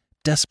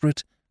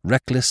desperate,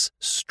 reckless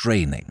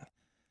straining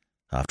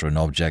after an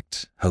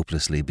object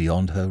hopelessly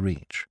beyond her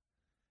reach.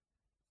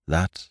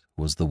 That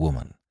was the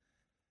woman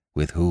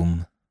with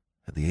whom,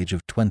 at the age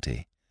of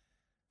 20,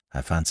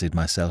 I fancied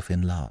myself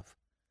in love.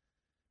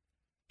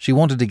 She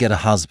wanted to get a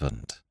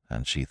husband,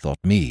 and she thought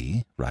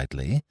me,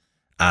 rightly,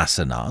 ass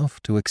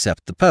enough to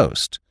accept the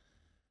post.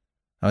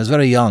 I was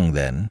very young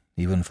then,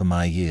 even for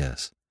my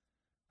years,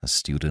 a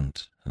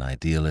student, an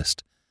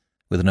idealist,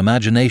 with an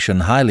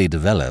imagination highly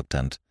developed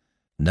and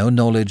no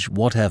knowledge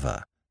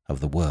whatever of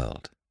the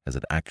world as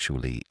it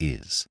actually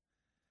is.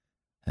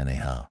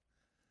 Anyhow,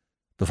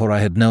 before I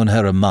had known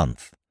her a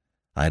month,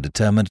 I had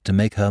determined to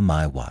make her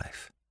my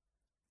wife.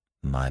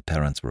 My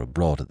parents were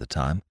abroad at the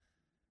time,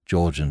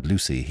 George and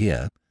Lucy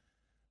here,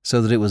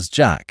 so that it was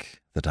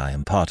Jack that I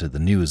imparted the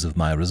news of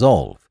my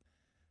resolve.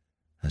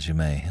 As you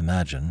may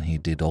imagine, he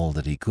did all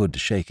that he could to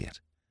shake it.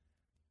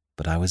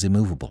 But I was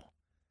immovable.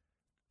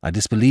 I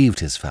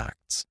disbelieved his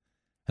facts,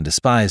 and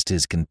despised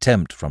his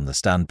contempt from the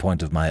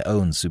standpoint of my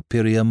own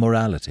superior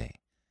morality.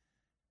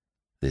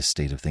 This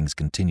state of things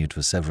continued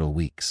for several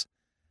weeks,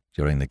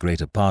 during the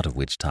greater part of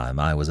which time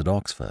I was at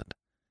Oxford.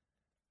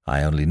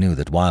 I only knew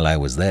that while I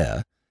was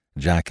there,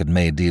 Jack had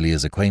made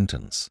Delia's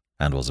acquaintance,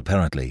 and was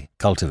apparently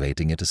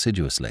cultivating it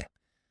assiduously.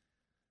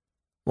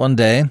 One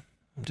day,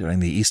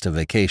 during the Easter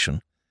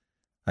vacation,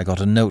 I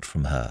got a note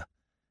from her,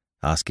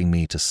 asking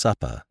me to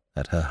supper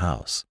at her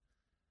house.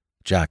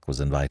 Jack was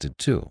invited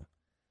too.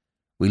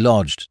 We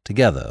lodged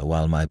together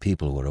while my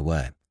people were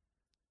away.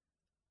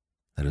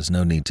 There is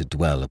no need to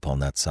dwell upon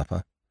that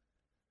supper.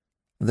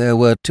 There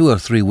were 2 or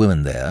 3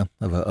 women there,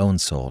 of her own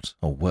sort,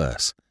 or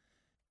worse,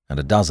 and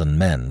a dozen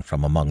men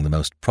from among the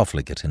most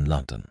profligate in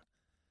London.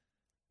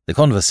 The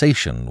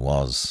conversation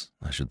was,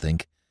 I should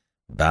think,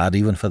 bad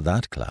even for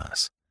that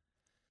class.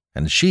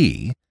 And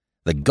she,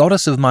 the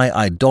goddess of my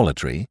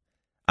idolatry,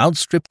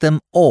 outstripped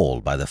them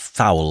all by the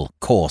foul,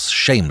 coarse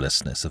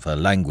shamelessness of her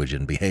language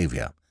and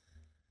behaviour.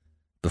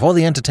 Before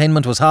the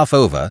entertainment was half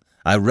over,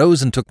 I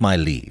rose and took my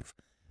leave,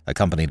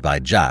 accompanied by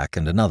Jack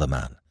and another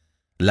man.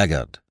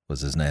 Leggard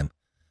was his name,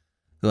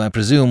 who I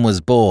presume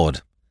was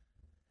bored.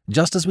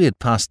 Just as we had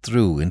passed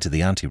through into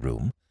the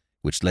anteroom,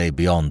 which lay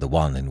beyond the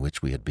one in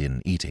which we had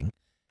been eating,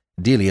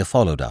 Delia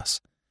followed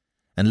us,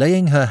 and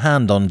laying her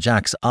hand on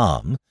Jack's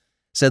arm,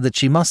 said that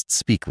she must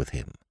speak with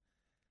him.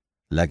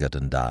 Leggard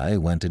and I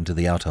went into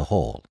the outer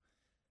hall,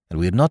 and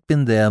we had not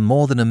been there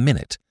more than a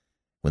minute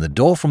when the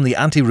door from the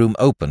anteroom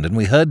opened and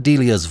we heard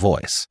Delia's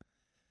voice.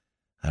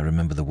 I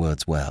remember the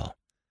words well.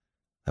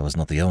 That was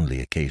not the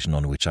only occasion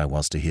on which I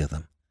was to hear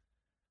them.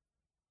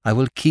 "I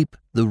will keep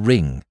the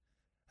ring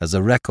as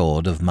a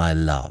record of my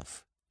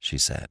love," she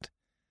said,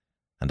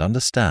 "and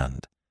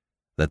understand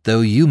that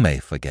though you may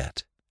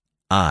forget,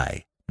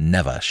 I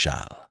never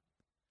shall."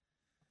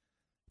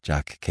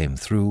 Jack came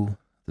through,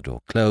 the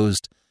door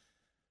closed,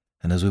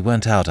 and as we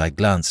went out I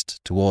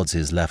glanced towards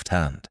his left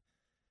hand,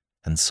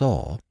 and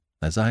saw,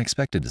 as I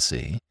expected to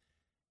see,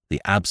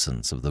 the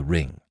absence of the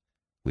ring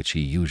which he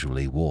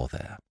usually wore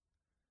there.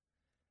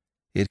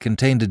 It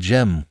contained a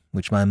gem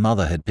which my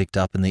mother had picked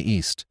up in the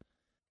East,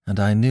 and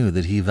I knew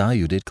that he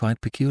valued it quite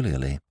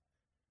peculiarly.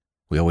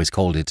 We always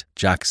called it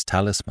Jack's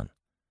talisman.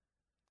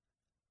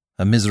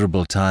 A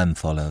miserable time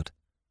followed,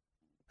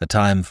 a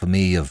time for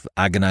me of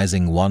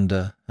agonizing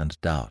wonder and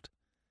doubt,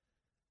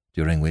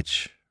 during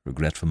which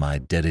regret for my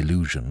dead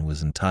illusion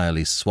was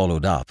entirely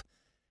swallowed up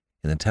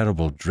in the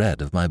terrible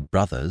dread of my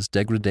brother's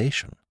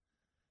degradation.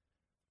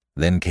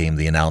 Then came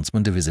the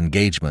announcement of his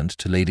engagement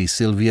to Lady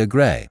Sylvia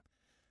Grey,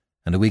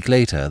 and a week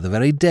later, the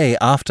very day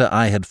after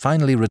I had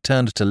finally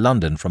returned to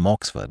London from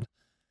Oxford,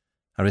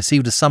 I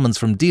received a summons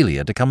from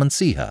Delia to come and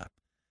see her.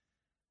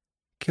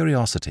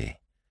 Curiosity,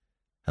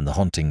 and the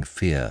haunting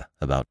fear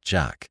about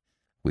Jack,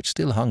 which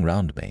still hung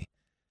round me,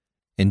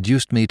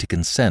 induced me to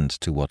consent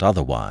to what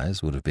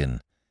otherwise would have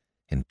been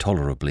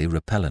intolerably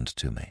repellent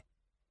to me,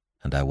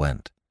 and I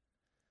went.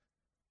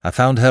 I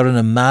found her in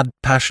a mad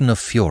passion of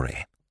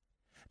fury.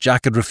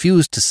 Jack had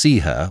refused to see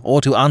her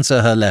or to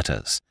answer her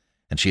letters,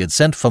 and she had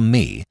sent for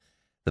me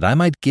that I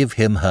might give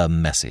him her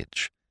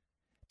message,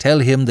 tell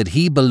him that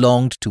he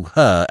belonged to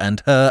her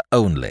and her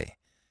only,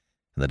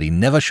 and that he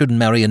never should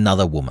marry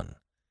another woman.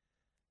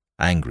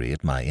 Angry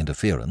at my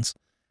interference,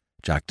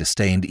 Jack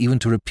disdained even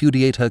to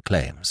repudiate her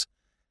claims,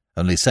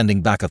 only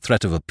sending back a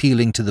threat of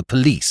appealing to the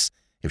police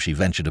if she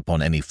ventured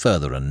upon any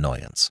further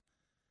annoyance.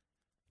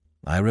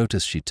 I wrote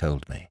as she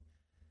told me,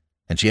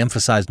 and she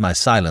emphasized my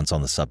silence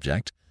on the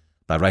subject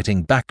by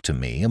writing back to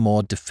me a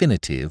more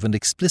definitive and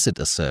explicit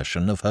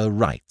assertion of her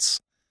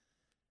rights.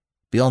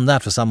 Beyond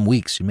that, for some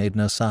weeks she made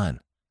no sign.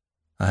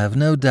 I have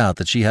no doubt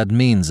that she had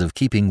means of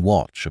keeping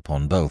watch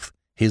upon both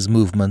his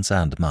movements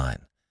and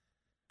mine,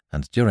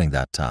 and during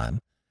that time,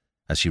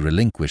 as she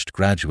relinquished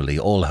gradually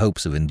all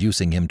hopes of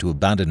inducing him to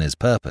abandon his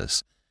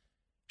purpose,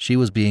 she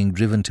was being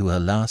driven to her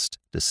last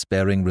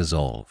despairing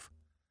resolve.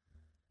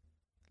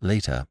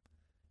 Later,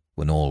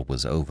 when all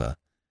was over,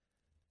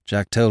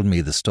 Jack told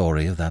me the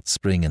story of that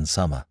spring and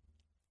summer.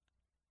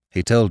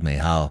 He told me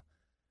how,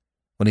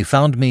 when he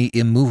found me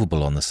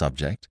immovable on the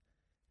subject,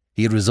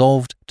 he had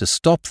resolved to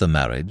stop the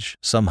marriage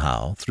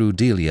somehow through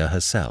Delia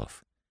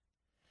herself.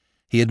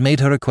 He had made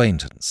her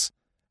acquaintance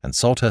and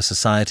sought her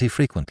society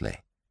frequently.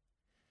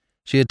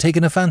 She had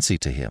taken a fancy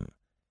to him,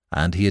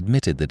 and he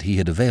admitted that he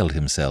had availed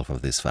himself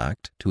of this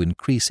fact to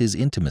increase his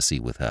intimacy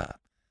with her,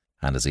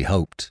 and, as he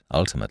hoped,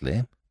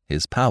 ultimately,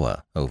 his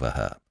power over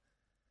her.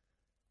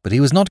 But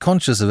he was not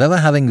conscious of ever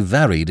having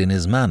varied in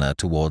his manner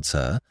towards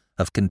her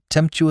of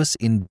contemptuous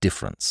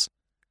indifference.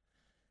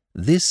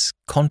 This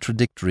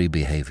contradictory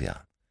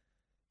behaviour,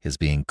 his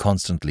being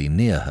constantly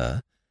near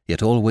her,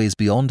 yet always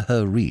beyond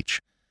her reach,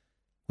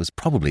 was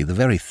probably the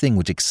very thing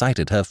which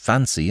excited her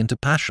fancy into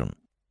passion,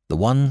 the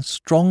one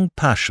strong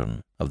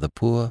passion of the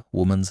poor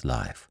woman's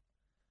life.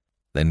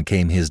 Then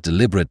came his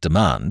deliberate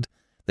demand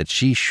that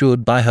she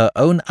should, by her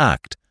own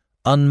act,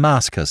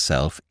 unmask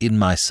herself in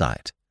my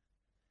sight.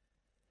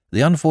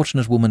 The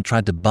unfortunate woman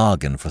tried to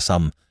bargain for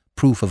some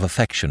proof of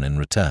affection in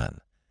return,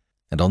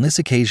 and on this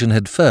occasion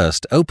had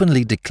first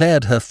openly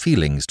declared her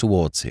feelings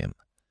towards him.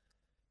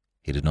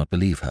 He did not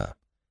believe her.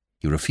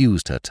 He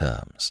refused her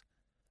terms.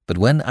 But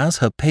when, as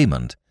her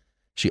payment,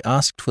 she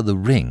asked for the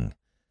ring,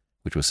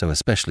 which was so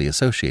especially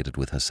associated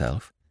with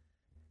herself,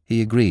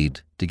 he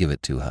agreed to give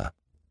it to her.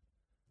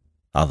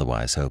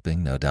 Otherwise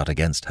hoping, no doubt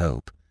against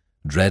hope,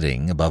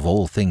 dreading above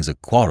all things a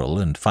quarrel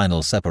and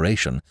final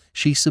separation,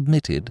 she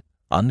submitted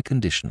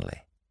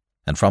unconditionally.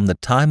 And from the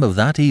time of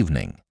that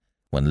evening,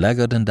 when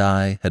Legard and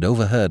I had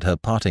overheard her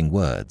parting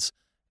words,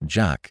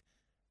 Jack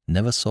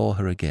never saw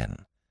her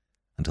again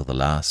until the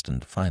last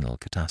and final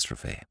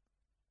catastrophe.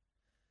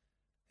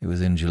 It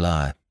was in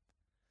July.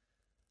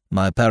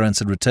 My parents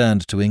had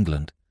returned to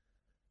England,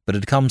 but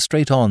had come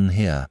straight on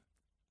here.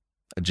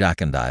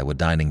 Jack and I were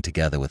dining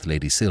together with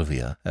Lady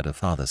Sylvia at her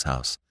father's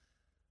house,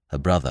 her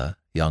brother,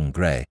 young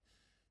Grey,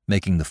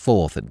 making the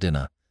fourth at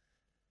dinner.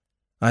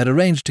 I had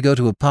arranged to go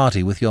to a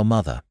party with your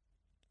mother,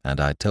 and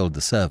I told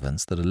the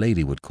servants that a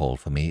lady would call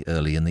for me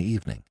early in the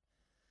evening.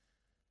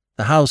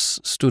 The house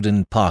stood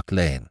in Park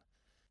Lane,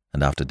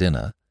 and after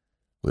dinner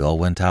we all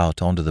went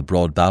out onto the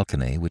broad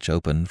balcony which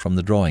opened from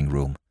the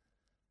drawing-room.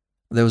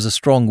 There was a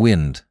strong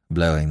wind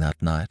blowing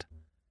that night,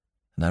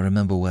 and I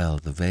remember well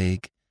the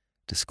vague,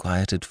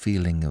 disquieted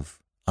feeling of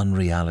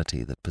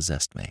unreality that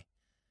possessed me,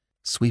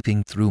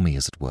 sweeping through me,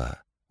 as it were,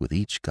 with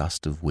each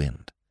gust of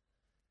wind.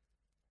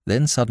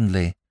 Then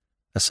suddenly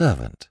a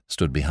servant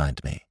stood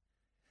behind me,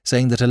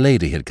 saying that a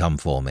lady had come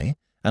for me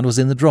and was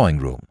in the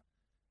drawing-room.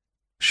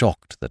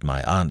 Shocked that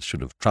my aunt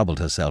should have troubled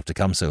herself to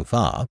come so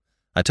far,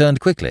 I turned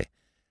quickly,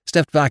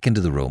 stepped back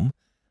into the room,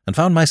 and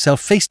found myself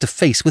face to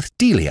face with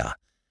Delia.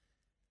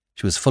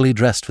 She was fully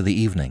dressed for the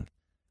evening,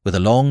 with a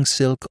long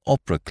silk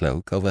opera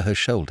cloak over her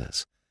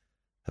shoulders,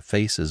 her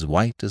face as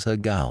white as her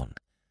gown,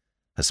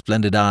 her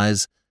splendid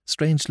eyes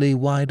strangely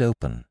wide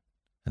open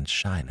and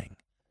shining.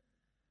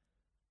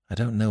 I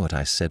don't know what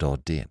I said or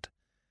did.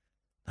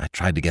 I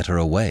tried to get her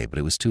away, but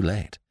it was too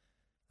late.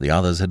 The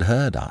others had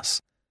heard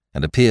us,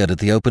 and appeared at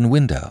the open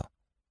window.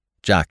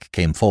 Jack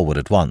came forward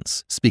at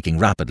once, speaking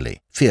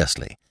rapidly,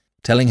 fiercely,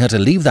 telling her to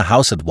leave the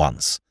house at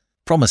once,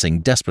 promising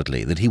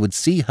desperately that he would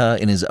see her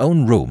in his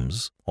own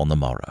rooms on the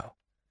morrow.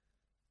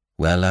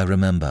 Well, I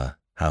remember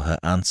how her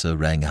answer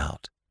rang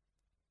out.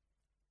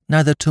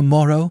 "Neither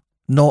tomorrow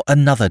nor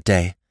another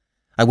day.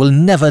 I will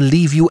never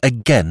leave you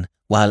again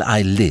while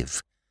I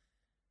live."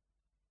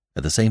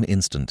 At the same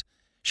instant,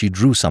 she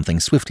drew something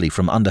swiftly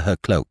from under her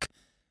cloak.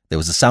 There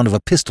was the sound of a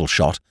pistol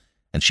shot,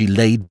 and she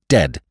lay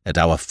dead at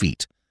our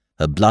feet,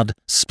 her blood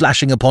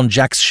splashing upon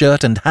Jack's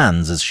shirt and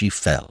hands as she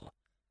fell.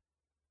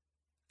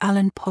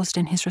 Alan paused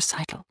in his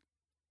recital.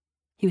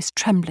 He was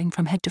trembling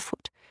from head to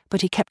foot,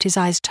 but he kept his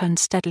eyes turned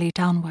steadily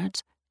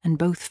downwards, and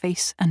both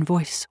face and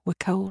voice were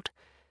cold,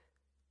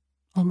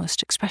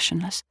 almost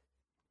expressionless.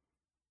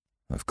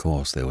 "Of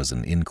course there was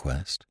an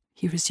inquest,"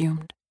 he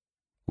resumed,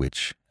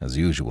 "which, as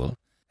usual,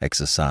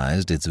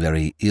 exercised its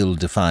very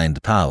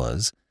ill-defined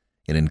powers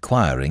in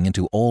inquiring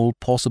into all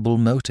possible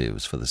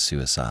motives for the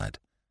suicide.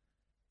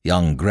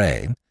 Young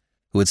Grey,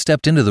 who had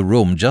stepped into the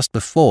room just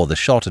before the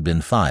shot had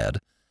been fired,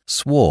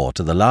 swore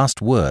to the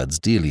last words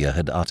Delia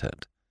had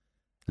uttered.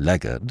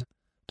 Legard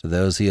to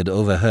those he had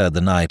overheard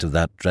the night of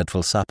that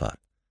dreadful supper.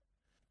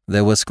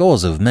 There were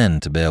scores of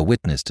men to bear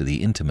witness to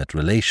the intimate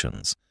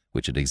relations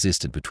which had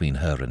existed between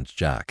her and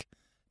Jack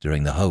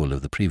during the whole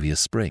of the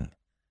previous spring.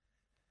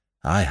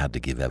 I had to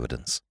give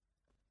evidence.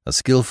 A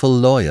skilful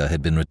lawyer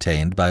had been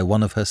retained by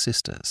one of her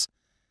sisters,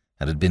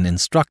 and had been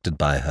instructed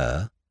by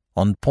her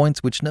on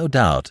points which no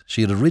doubt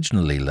she had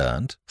originally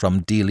learnt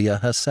from Delia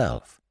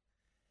herself.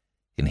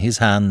 In his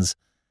hands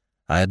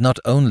I had not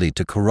only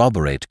to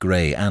corroborate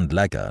Grey and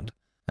Laggard,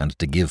 and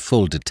to give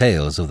full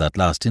details of that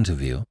last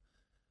interview,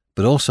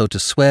 but also to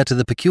swear to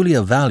the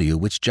peculiar value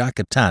which Jack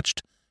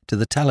attached to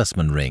the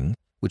talisman ring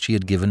which he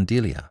had given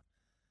Delia,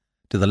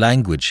 to the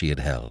language she had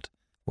held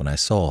when I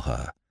saw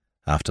her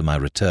after my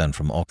return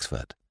from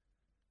Oxford,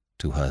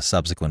 to her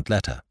subsequent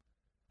letter,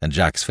 and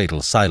Jack's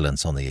fatal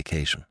silence on the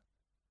occasion.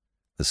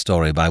 The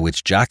story by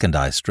which Jack and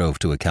I strove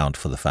to account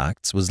for the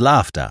facts was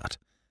laughed at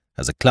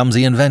as a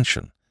clumsy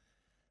invention,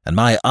 and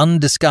my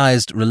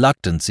undisguised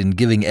reluctance in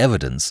giving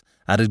evidence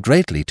added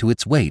greatly to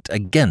its weight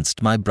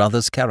against my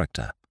brother's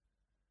character.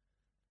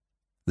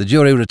 The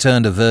jury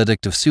returned a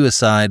verdict of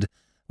suicide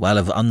while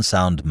of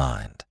unsound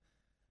mind,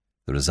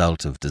 the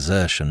result of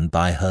desertion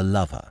by her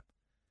lover.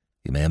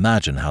 You may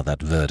imagine how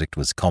that verdict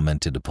was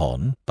commented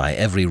upon by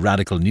every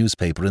radical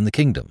newspaper in the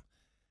kingdom,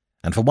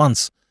 and for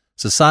once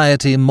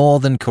society more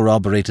than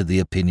corroborated the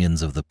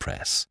opinions of the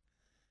press.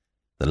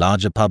 The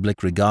larger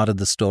public regarded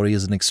the story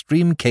as an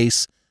extreme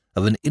case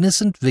of an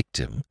innocent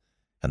victim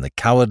and the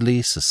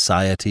cowardly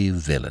society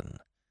villain.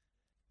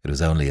 It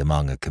was only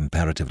among a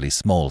comparatively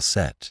small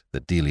set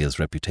that Delia's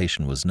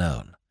reputation was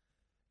known,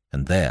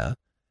 and there,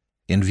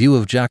 in view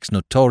of Jack's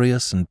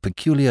notorious and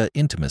peculiar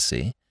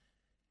intimacy,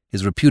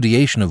 his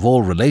repudiation of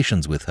all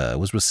relations with her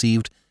was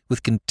received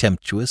with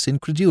contemptuous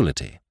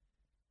incredulity.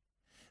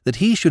 That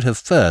he should have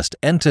first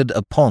entered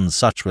upon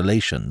such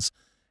relations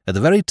at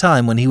the very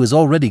time when he was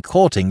already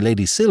courting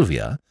Lady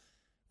Sylvia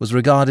was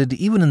regarded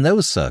even in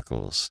those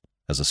circles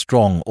as a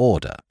strong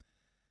order,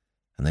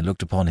 and they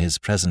looked upon his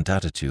present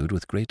attitude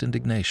with great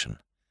indignation,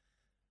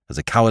 as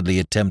a cowardly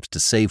attempt to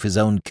save his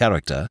own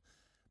character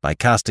by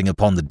casting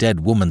upon the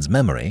dead woman's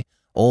memory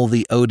all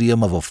the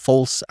odium of a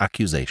false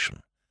accusation.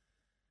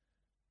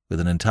 With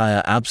an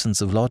entire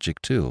absence of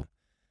logic, too,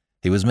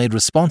 he was made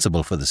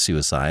responsible for the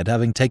suicide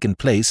having taken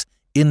place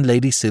in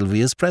Lady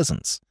Sylvia's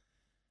presence.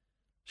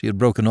 She had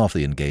broken off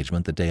the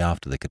engagement the day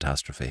after the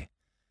catastrophe,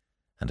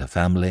 and her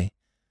family,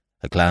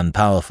 a clan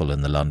powerful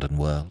in the London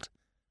world,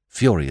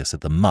 furious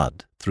at the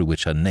mud through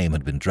which her name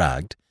had been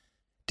dragged,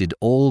 did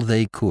all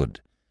they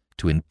could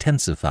to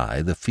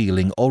intensify the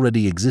feeling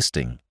already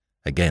existing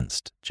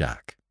against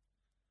Jack.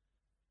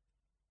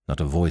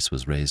 Not a voice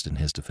was raised in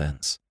his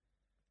defence.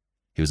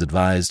 He was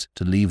advised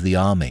to leave the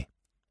army.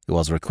 He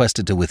was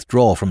requested to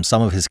withdraw from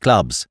some of his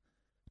clubs,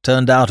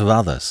 turned out of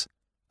others,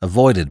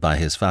 avoided by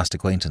his fast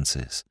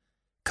acquaintances,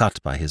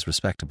 cut by his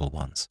respectable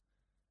ones.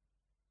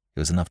 It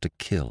was enough to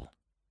kill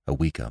a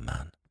weaker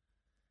man.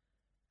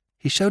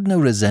 He showed no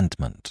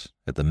resentment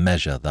at the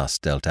measure thus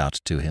dealt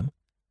out to him.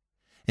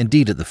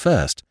 Indeed, at the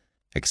first,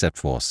 except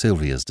for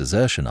Sylvia's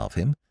desertion of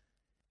him,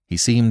 he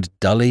seemed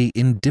dully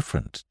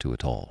indifferent to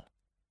it all.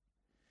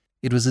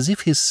 It was as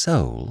if his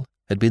soul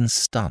had been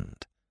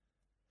stunned.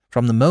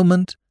 From the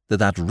moment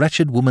that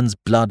wretched woman's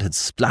blood had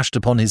splashed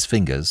upon his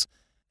fingers,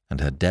 and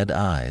her dead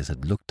eyes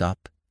had looked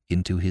up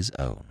into his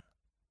own.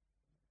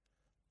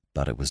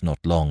 But it was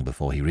not long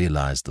before he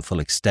realized the full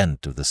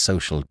extent of the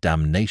social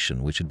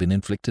damnation which had been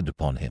inflicted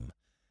upon him,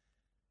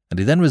 and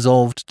he then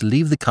resolved to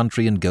leave the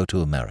country and go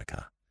to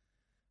America.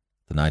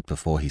 The night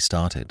before he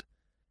started,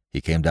 he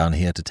came down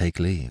here to take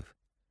leave.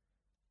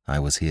 I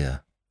was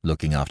here,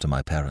 looking after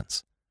my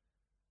parents.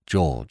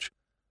 George,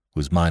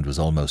 whose mind was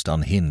almost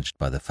unhinged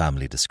by the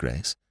family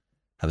disgrace,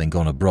 having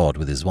gone abroad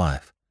with his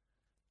wife.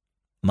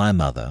 My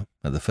mother,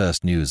 at the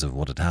first news of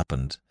what had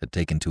happened, had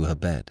taken to her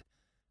bed,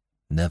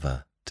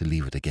 never to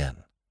leave it again.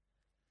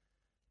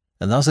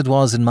 And thus it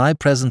was in my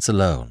presence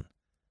alone,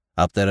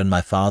 up there in my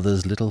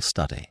father's little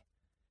study,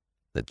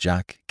 that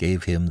Jack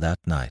gave him that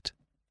night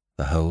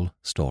the whole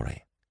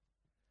story.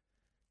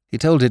 He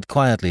told it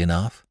quietly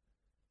enough,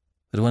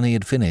 but when he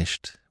had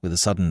finished, with a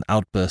sudden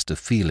outburst of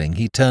feeling,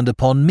 he turned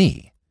upon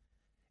me.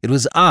 It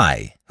was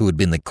I who had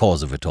been the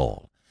cause of it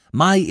all.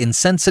 My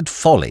insensate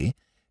folly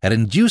had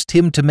induced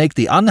him to make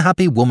the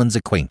unhappy woman's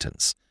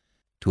acquaintance,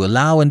 to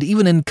allow and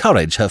even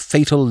encourage her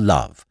fatal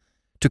love,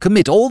 to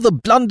commit all the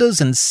blunders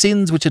and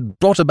sins which had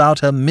brought about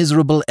her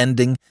miserable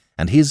ending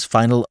and his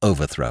final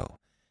overthrow.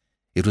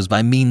 It was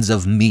by means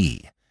of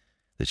me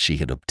that she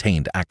had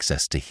obtained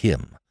access to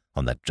him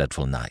on that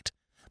dreadful night.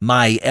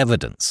 My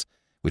evidence,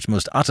 which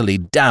most utterly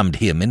damned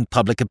him in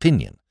public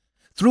opinion.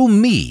 Through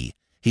me,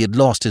 he had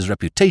lost his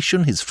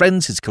reputation, his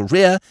friends, his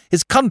career,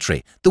 his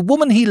country, the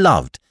woman he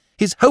loved,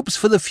 his hopes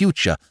for the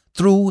future.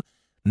 Through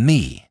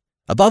me,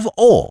 above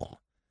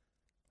all,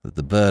 that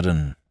the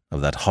burden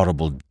of that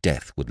horrible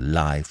death would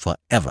lie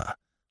forever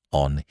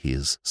on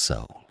his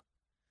soul.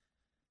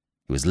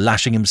 He was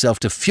lashing himself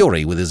to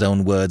fury with his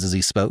own words as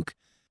he spoke,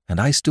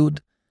 and I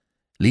stood,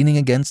 leaning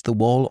against the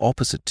wall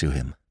opposite to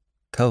him,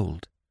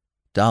 cold,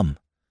 dumb,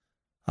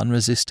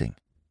 unresisting,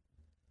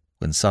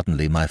 when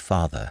suddenly my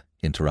father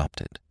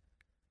interrupted.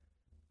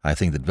 I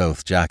think that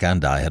both Jack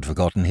and I had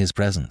forgotten his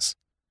presence,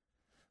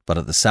 but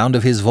at the sound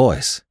of his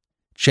voice,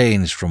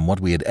 changed from what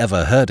we had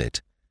ever heard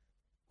it,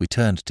 we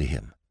turned to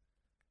him,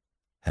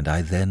 and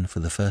I then for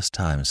the first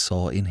time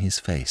saw in his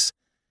face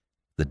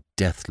the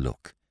death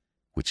look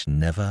which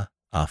never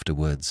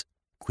afterwards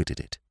quitted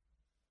it.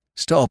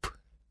 "Stop!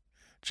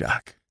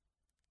 Jack,"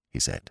 he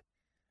said,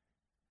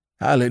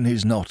 "Alan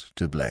is not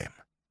to blame.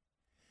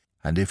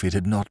 And if it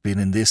had not been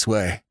in this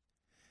way,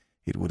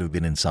 it would have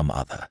been in some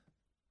other.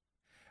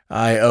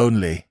 I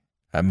only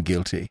am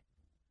guilty,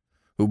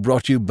 who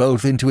brought you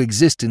both into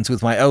existence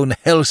with my own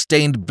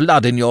hell-stained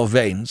blood in your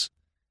veins.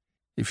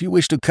 If you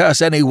wish to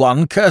curse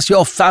anyone, curse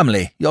your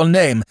family, your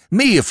name,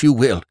 me if you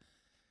will,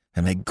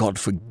 and may God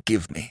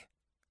forgive me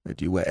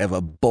that you were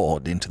ever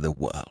born into the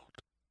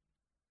world."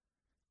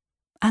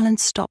 Alan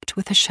stopped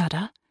with a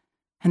shudder,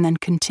 and then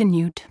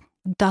continued,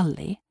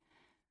 dully,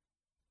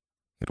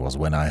 It was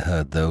when I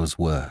heard those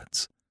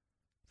words,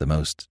 the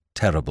most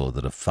terrible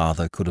that a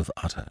father could have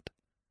uttered,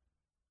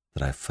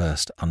 that I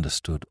first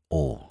understood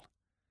all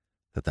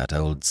that that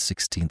old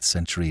 16th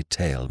century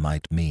tale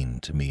might mean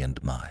to me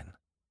and mine.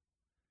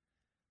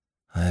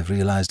 I have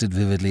realized it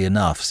vividly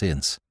enough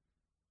since.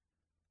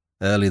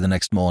 Early the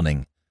next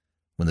morning,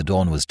 when the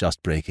dawn was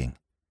just breaking,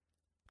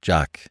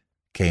 Jack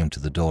came to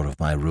the door of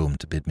my room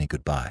to bid me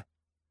goodbye.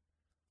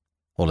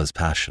 All his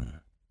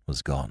passion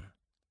was gone.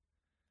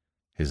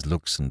 His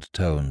looks and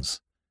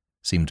tones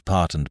seemed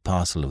part and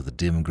parcel of the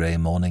dim grey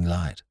morning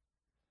light.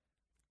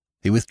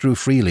 He withdrew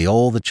freely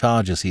all the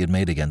charges he had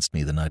made against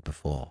me the night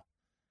before,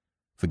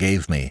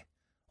 forgave me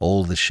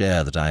all the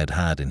share that I had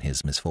had in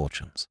his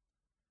misfortunes,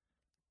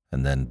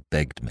 and then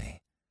begged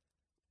me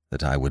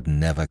that I would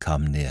never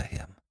come near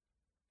him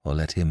or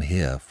let him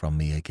hear from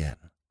me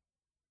again.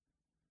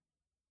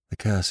 "The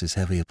curse is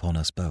heavy upon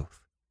us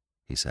both,"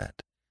 he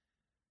said,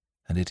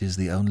 "and it is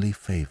the only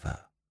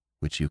favour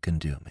which you can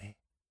do me."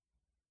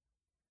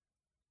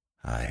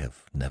 I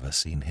have never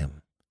seen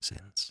him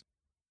since.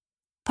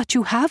 "But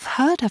you have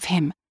heard of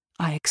him,"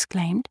 I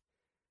exclaimed.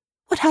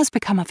 "What has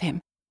become of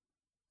him?"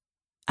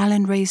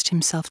 Alan raised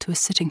himself to a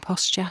sitting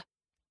posture.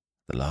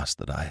 "The last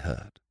that I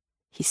heard,"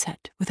 he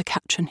said, with a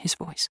catch in his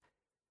voice,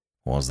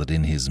 "was that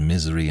in his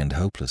misery and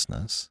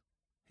hopelessness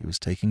he was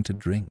taking to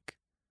drink.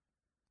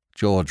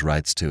 George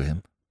writes to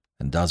him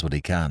and does what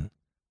he can,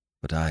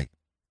 but I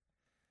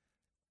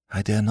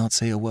dare not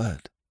say a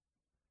word,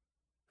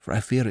 for I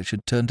fear it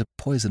should turn to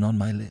poison on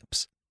my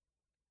lips.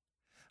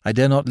 I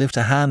dare not lift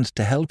a hand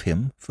to help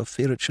him, for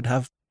fear it should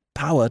have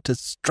power to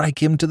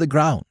strike him to the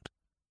ground.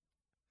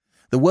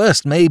 The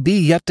worst may be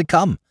yet to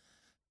come.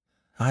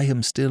 I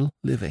am still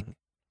living.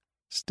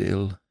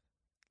 Still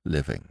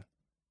living.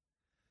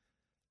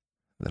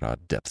 There are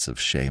depths of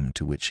shame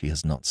to which he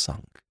has not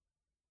sunk.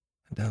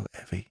 And oh,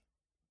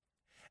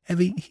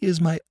 Evie, he is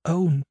my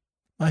own,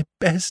 my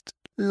best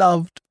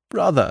loved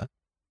brother."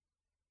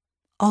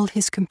 All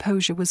his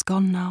composure was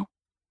gone now.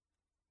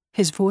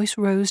 His voice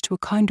rose to a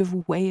kind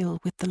of wail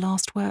with the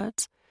last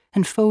words,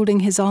 and folding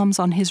his arms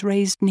on his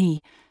raised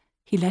knee,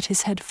 he let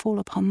his head fall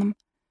upon them,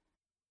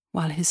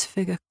 while his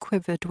figure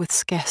quivered with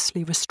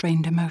scarcely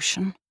restrained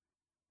emotion.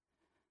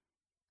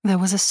 There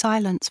was a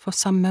silence for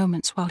some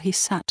moments while he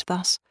sat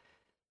thus,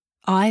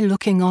 I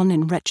looking on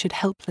in wretched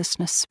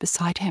helplessness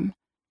beside him.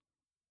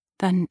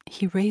 Then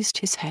he raised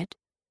his head,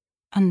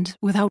 and,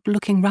 without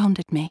looking round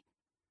at me,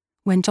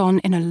 went on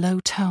in a low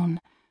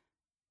tone,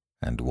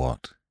 "And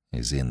what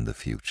is in the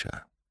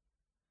future?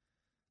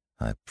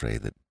 I pray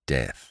that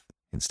death,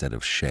 instead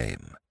of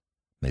shame,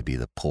 may be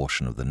the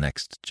portion of the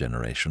next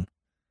generation.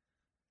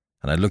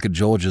 And I look at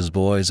George's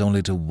boys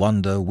only to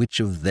wonder which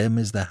of them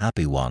is the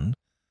happy one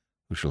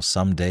who shall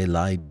some day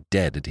lie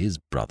dead at his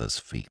brother's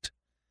feet.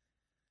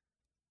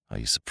 Are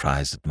you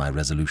surprised at my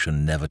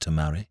resolution never to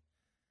marry?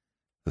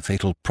 The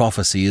fatal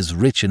prophecy is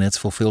rich in its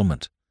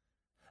fulfillment.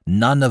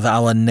 None of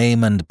our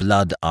name and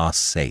blood are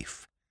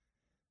safe.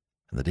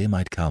 And the day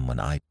might come when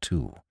I,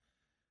 too,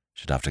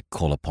 should have to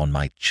call upon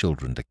my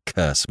children to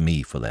curse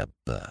me for their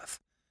birth,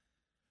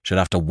 should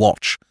have to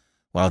watch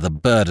while the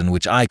burden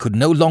which I could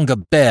no longer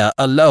bear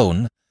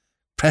alone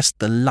pressed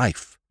the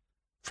life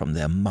from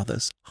their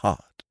mother's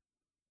heart."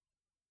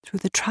 Through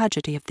the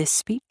tragedy of this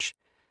speech,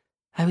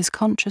 I was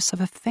conscious of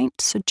a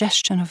faint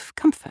suggestion of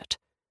comfort,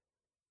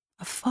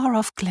 a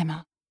far-off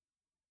glimmer,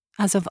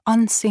 as of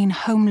unseen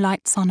home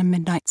lights on a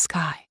midnight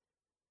sky.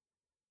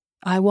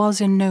 I was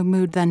in no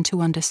mood then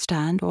to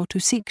understand or to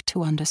seek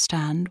to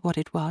understand what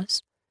it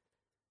was.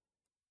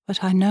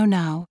 But I know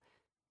now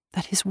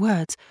that his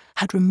words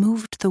had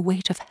removed the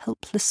weight of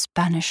helpless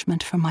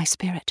banishment from my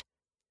spirit,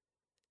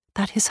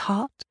 that his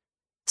heart,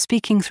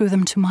 speaking through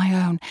them to my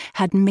own,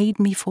 had made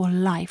me for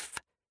life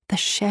the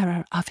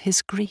sharer of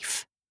his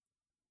grief.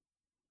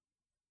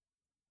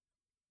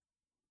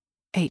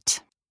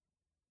 8.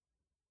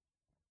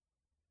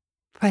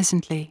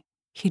 Presently,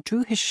 he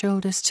drew his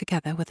shoulders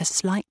together with a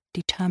slight,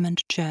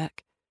 determined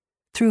jerk,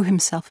 threw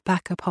himself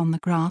back upon the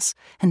grass,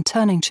 and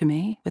turning to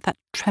me, with that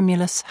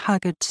tremulous,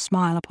 haggard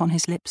smile upon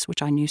his lips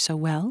which I knew so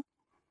well,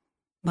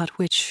 but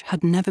which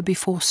had never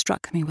before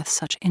struck me with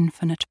such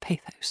infinite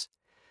pathos,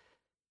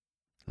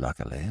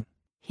 "Luckily,"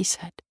 he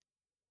said,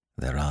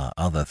 "there are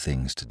other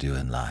things to do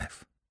in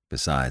life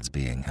besides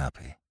being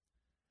happy.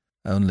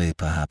 Only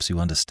perhaps you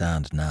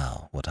understand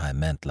now what I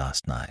meant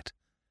last night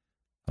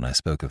when I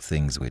spoke of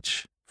things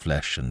which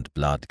flesh and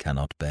blood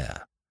cannot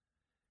bear,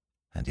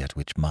 and yet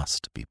which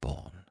must be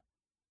borne.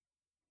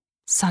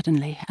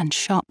 Suddenly and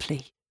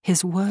sharply,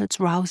 his words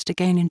roused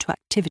again into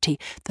activity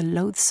the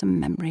loathsome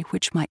memory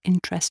which my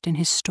interest in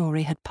his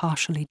story had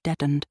partially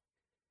deadened.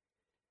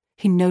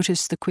 He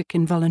noticed the quick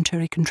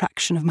involuntary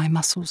contraction of my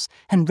muscles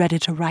and read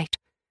it aright.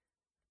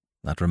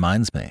 "That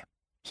reminds me,"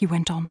 he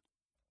went on.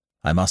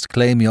 "I must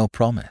claim your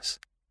promise.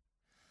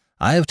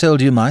 I have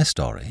told you my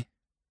story.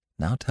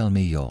 Now tell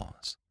me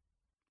yours."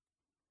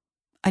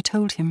 I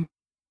told him,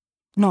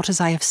 not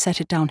as I have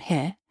set it down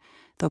here,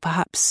 though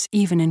perhaps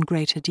even in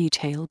greater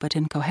detail, but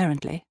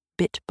incoherently,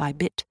 bit by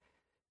bit,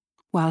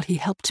 while he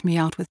helped me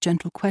out with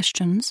gentle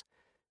questions,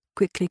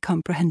 quickly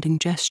comprehending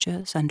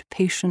gestures and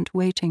patient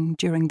waiting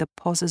during the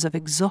pauses of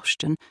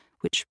exhaustion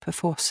which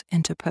perforce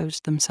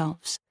interposed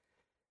themselves.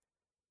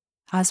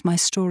 As my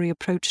story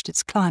approached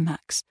its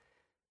climax,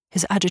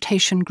 his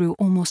agitation grew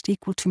almost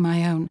equal to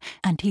my own,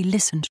 and he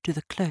listened to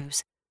the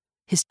close,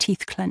 his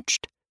teeth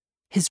clenched,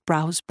 his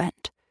brows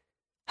bent,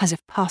 as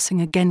if passing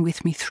again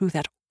with me through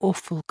that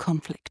awful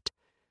conflict.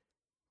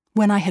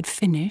 When I had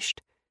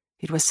finished,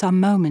 it was some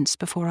moments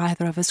before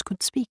either of us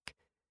could speak.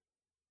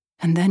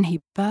 And then he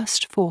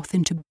burst forth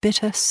into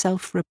bitter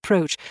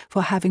self-reproach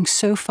for having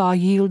so far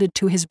yielded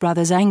to his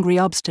brother's angry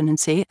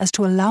obstinacy as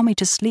to allow me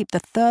to sleep the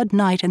third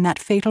night in that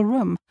fatal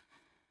room.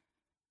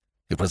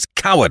 "It was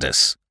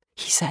cowardice,"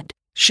 he said.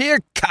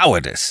 "Sheer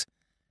cowardice.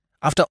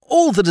 After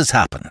all that has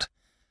happened,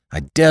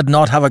 I dared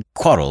not have a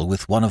quarrel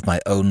with one of my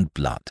own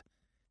blood.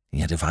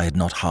 Yet if I had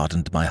not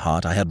hardened my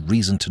heart, I had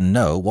reason to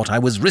know what I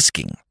was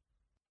risking."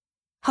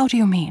 "How do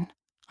you mean?"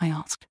 I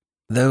asked.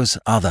 "Those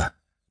other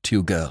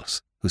 2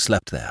 girls who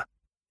slept there,"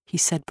 he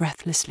said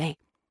breathlessly.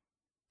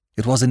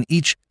 "It was in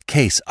each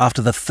case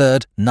after the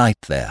 3rd night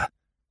there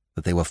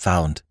that they were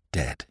found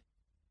dead.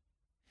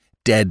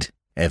 Dead,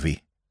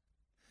 Evie.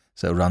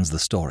 So runs the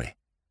story,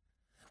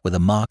 with a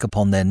mark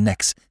upon their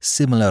necks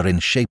similar in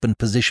shape and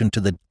position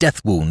to the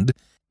death wound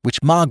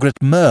which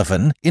Margaret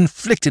Mervyn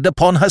inflicted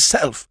upon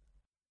herself."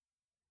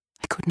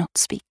 I could not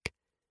speak,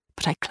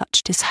 but I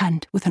clutched his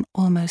hand with an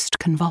almost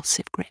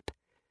convulsive grip.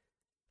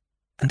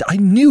 "And I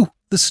knew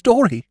the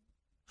story.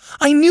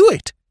 I knew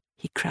it,"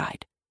 he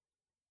cried.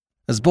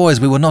 As boys,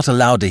 we were not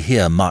allowed to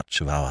hear much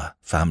of our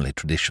family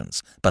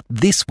traditions, but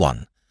this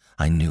one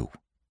I knew.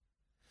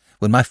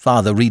 When my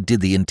father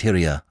redid the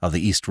interior of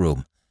the East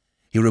Room,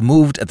 he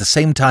removed at the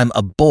same time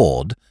a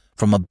board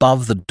from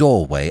above the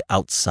doorway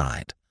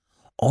outside,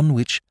 on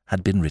which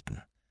had been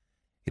written,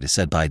 it is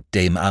said by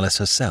Dame Alice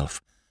herself,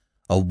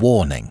 a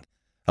warning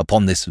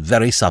upon this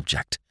very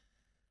subject.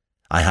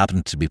 I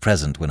happened to be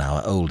present when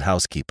our old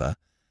housekeeper,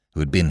 who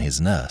had been his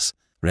nurse,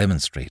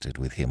 remonstrated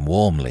with him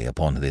warmly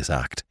upon this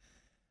act,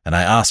 and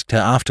I asked her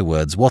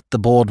afterwards what the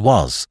board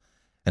was,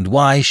 and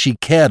why she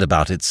cared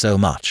about it so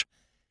much.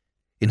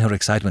 In her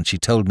excitement she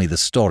told me the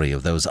story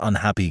of those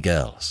unhappy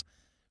girls,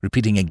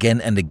 repeating again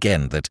and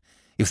again that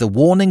if the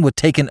warning were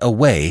taken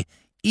away,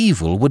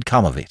 evil would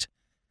come of it.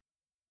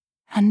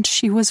 "And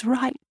she was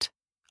right,"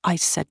 I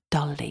said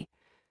dully.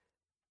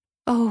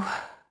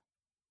 "Oh,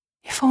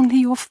 if only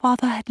your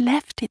father had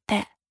left it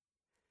there."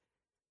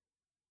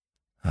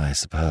 "I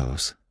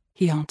suppose,"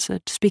 he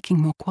answered, speaking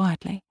more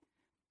quietly,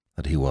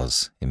 "that he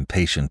was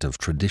impatient of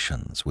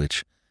traditions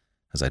which,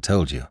 as I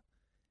told you,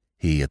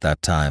 he at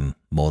that time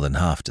more than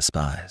half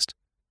despised.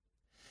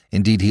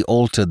 Indeed, he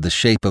altered the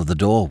shape of the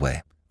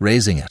doorway,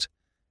 raising it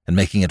and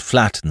making it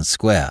flat and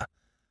square,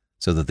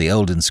 so that the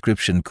old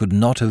inscription could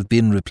not have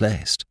been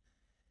replaced,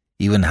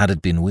 even had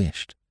it been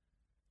wished.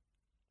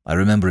 I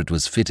remember it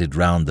was fitted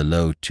round the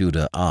low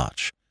Tudor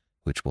arch,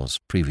 which was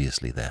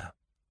previously there."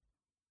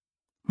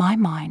 My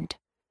mind,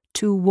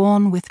 too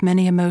worn with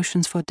many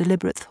emotions for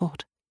deliberate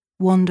thought,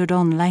 wandered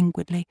on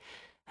languidly,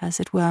 as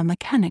it were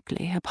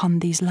mechanically, upon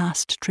these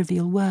last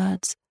trivial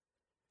words.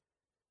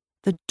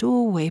 The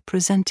doorway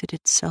presented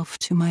itself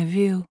to my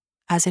view,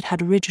 as it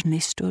had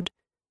originally stood,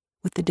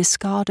 with the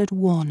discarded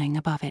warning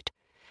above it,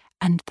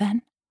 and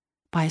then,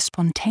 by a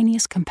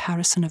spontaneous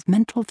comparison of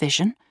mental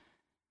vision,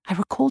 I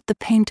recalled the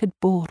painted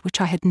board which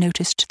I had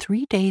noticed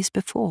 3 days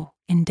before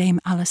in Dame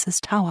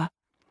Alice's tower.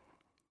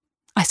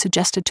 I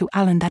suggested to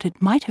Alan that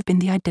it might have been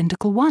the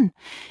identical one.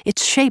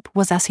 Its shape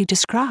was as he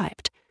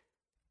described.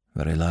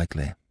 "Very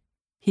likely,"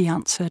 he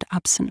answered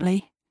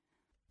absently.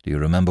 "Do you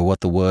remember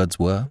what the words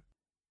were?"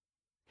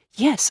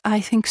 "Yes,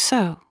 I think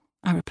so,"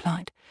 I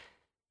replied.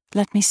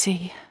 "Let me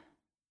see."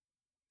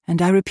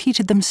 And I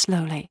repeated them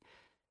slowly,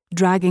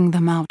 dragging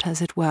them out,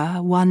 as it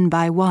were, one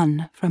by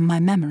one from my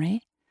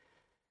memory.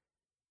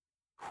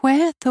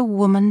 "Where the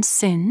woman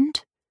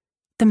sinned,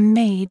 the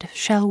maid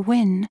shall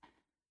win,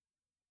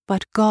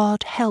 but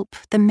God help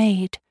the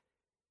maid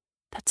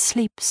that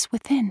sleeps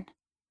within."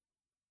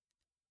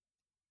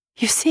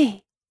 "You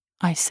see,"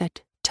 I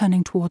said,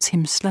 turning towards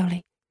him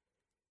slowly,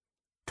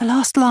 "the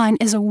last line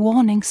is a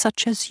warning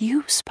such as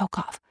you spoke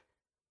of."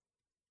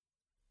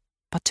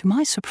 But to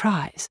my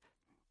surprise,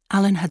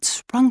 Alan had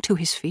sprung to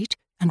his feet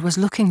and was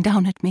looking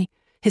down at me,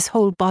 his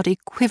whole body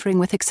quivering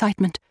with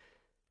excitement.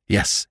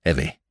 "Yes,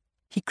 Evie,"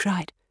 he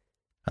cried.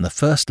 "And the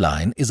first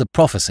line is a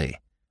prophecy.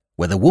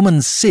 Where the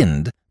woman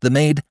sinned, the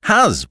maid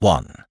has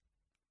won."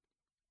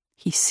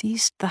 He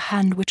seized the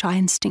hand which I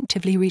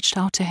instinctively reached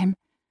out to him.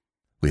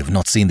 "We have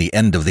not seen the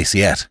end of this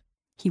yet,"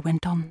 he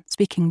went on,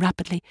 speaking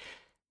rapidly,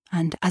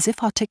 and as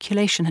if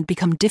articulation had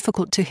become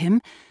difficult to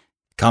him.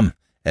 "Come,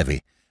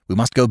 Evie, we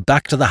must go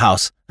back to the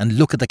house and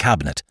look at the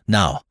cabinet,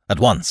 now, at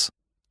once."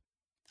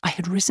 I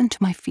had risen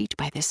to my feet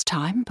by this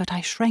time, but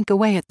I shrank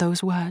away at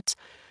those words.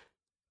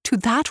 To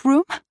that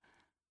room?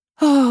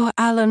 Oh,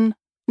 Alan,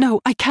 no,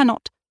 I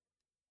cannot.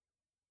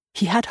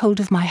 He had hold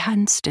of my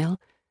hand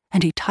still,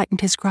 and he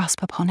tightened his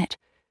grasp upon it.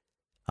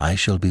 "I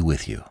shall be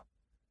with you.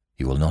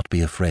 You will not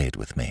be afraid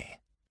with me,"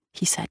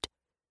 he said.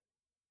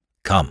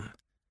 "Come."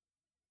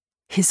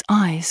 His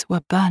eyes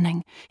were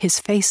burning,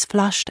 his face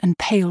flushed and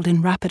paled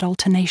in rapid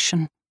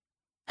alternation,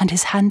 and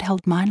his hand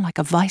held mine like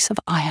a vice of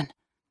iron.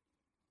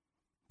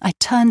 I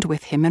turned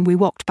with him and we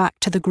walked back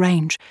to the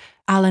Grange,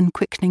 Alan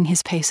quickening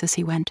his pace as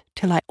he went,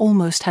 till I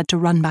almost had to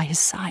run by his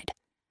side.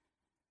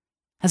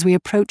 As we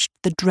approached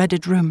the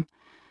dreaded room,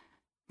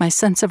 my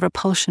sense of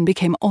repulsion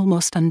became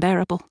almost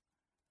unbearable.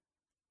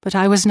 But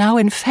I was now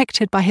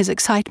infected by his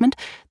excitement,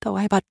 though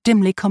I but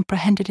dimly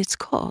comprehended its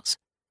cause.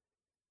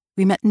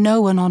 We met no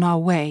one on our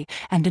way,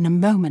 and in a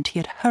moment he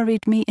had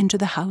hurried me into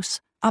the house,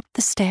 up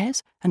the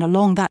stairs, and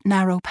along that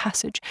narrow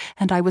passage,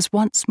 and I was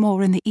once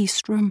more in the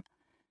east room,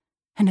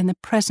 and in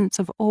the presence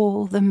of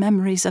all the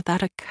memories of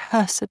that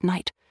accursed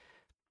night.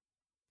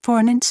 For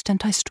an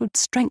instant I stood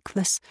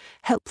strengthless,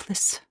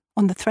 helpless,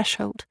 on the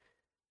threshold,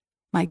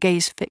 my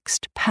gaze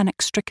fixed,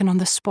 panic-stricken on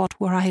the spot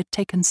where I had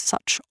taken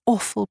such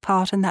awful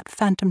part in that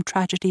phantom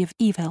tragedy of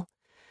evil.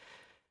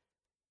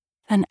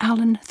 Then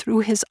Alan threw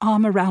his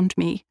arm around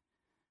me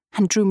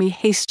and drew me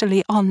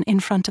hastily on in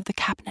front of the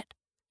cabinet.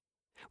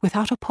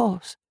 Without a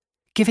pause,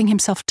 giving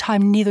himself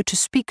time neither to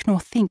speak nor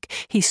think,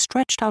 he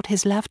stretched out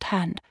his left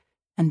hand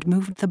and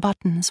moved the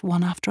buttons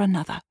one after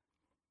another.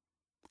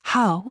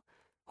 How,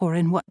 or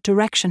in what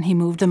direction he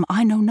moved them,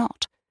 I know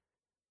not.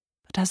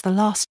 But as the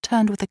last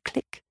turned with a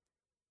click,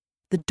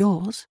 the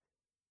doors,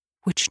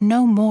 which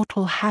no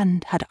mortal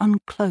hand had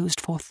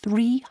unclosed for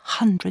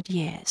 300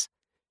 years,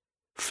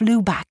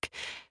 flew back,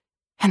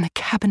 and the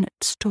cabinet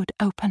stood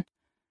open.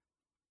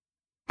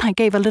 I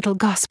gave a little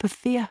gasp of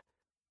fear.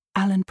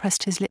 Alan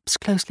pressed his lips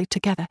closely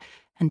together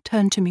and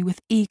turned to me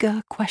with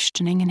eager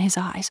questioning in his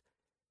eyes.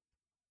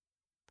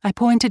 I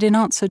pointed in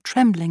answer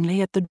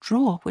tremblingly at the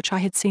drawer which I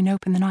had seen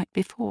open the night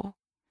before.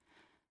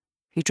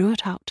 He drew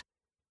it out,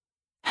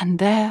 and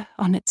there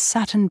on its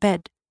satin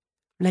bed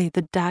lay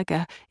the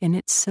dagger in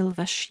its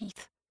silver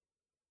sheath.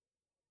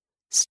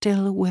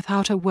 Still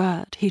without a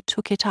word he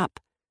took it up,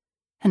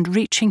 and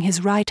reaching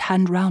his right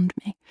hand round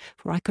me,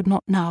 for I could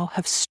not now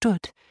have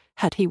stood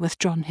had he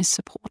withdrawn his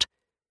support,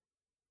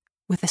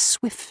 with a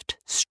swift,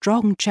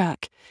 strong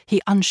jerk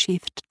he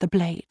unsheathed the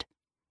blade.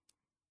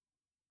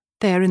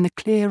 There in the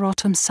clear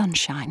autumn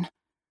sunshine,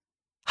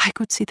 I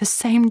could see the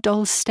same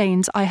dull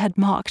stains I had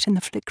marked in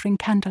the flickering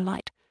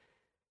candlelight,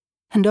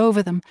 and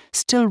over them,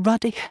 still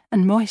ruddy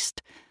and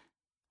moist,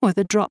 were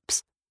the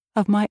drops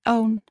of my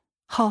own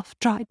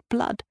half-dried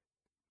blood.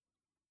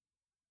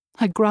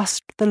 I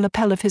grasped the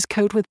lapel of his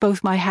coat with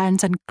both my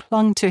hands and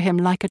clung to him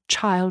like a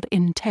child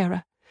in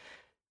terror,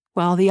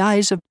 while the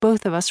eyes of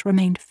both of us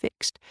remained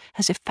fixed,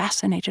 as if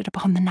fascinated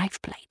upon the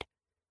knife-blade.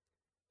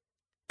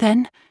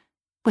 Then,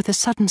 with a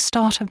sudden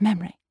start of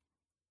memory,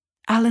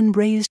 Alan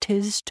raised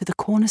his to the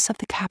cornice of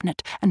the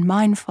cabinet, and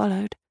mine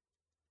followed.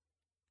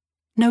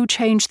 No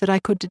change that I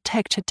could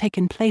detect had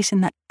taken place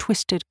in that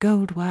twisted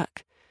gold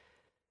work.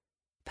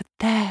 But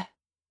there,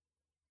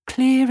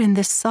 clear in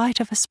the sight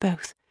of us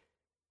both,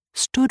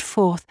 stood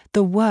forth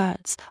the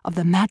words of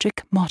the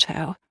magic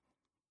motto: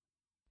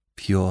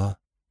 "Pure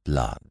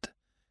blood,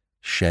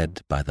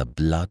 shed by the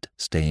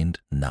blood-stained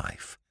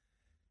knife,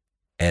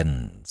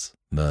 ends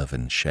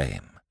Mervyn's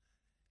shame,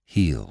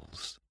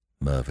 heals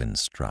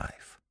Mervyn's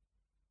strife."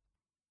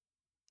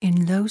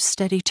 In low,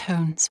 steady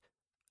tones,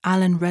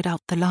 Alan read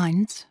out the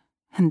lines,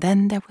 and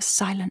then there was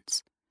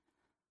silence.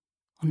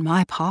 On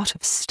my part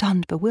of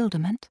stunned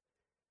bewilderment,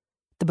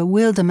 the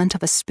bewilderment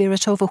of a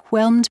spirit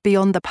overwhelmed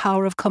beyond the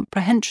power of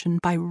comprehension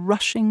by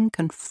rushing,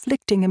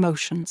 conflicting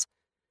emotions.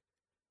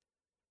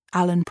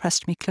 Alan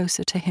pressed me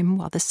closer to him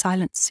while the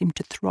silence seemed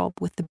to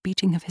throb with the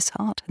beating of his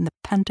heart and the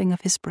panting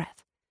of his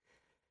breath.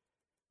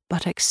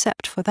 But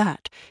except for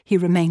that, he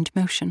remained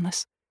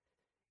motionless,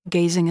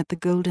 gazing at the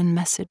golden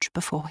message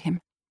before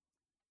him.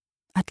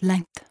 At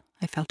length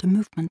I felt a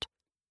movement,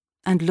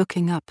 and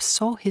looking up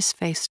saw his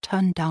face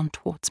turned down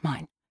towards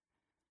mine,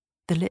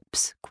 the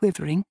lips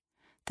quivering,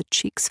 the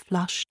cheeks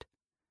flushed,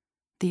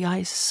 the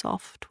eyes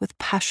soft with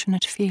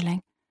passionate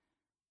feeling.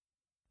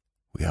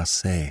 "We are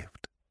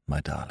saved, my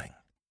darling,"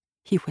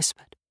 he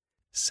whispered.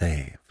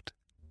 "Saved,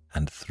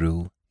 and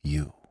through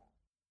you."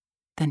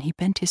 Then he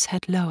bent his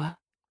head lower,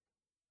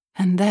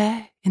 and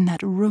there, in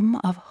that room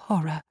of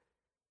horror,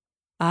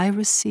 I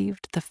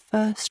received the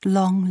first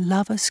long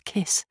lover's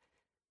kiss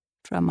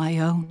from my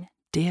own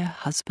dear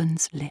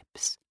husband's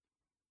lips.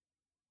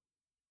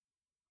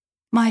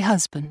 My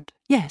husband,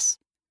 yes,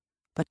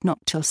 but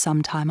not till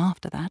some time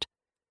after that.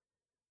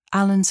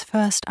 Alan's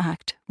first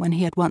act, when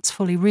he had once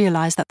fully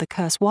realized that the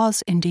curse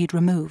was indeed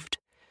removed,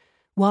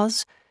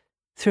 was,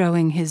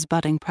 throwing his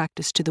budding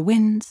practice to the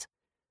winds,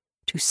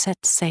 to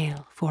set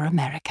sail for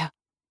America.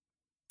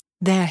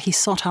 There he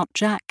sought out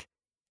Jack,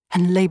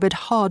 and laboured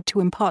hard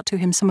to impart to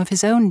him some of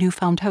his own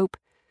newfound hope.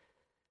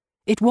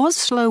 It was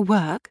slow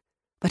work,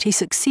 but he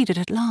succeeded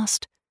at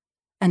last,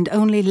 and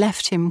only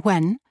left him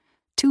when,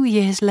 2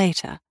 years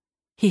later,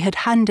 he had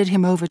handed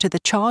him over to the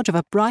charge of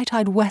a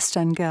bright-eyed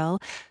Western girl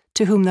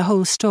to whom the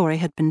whole story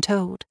had been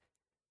told,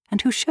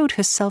 and who showed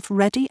herself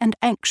ready and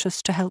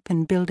anxious to help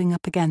in building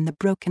up again the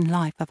broken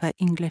life of her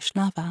English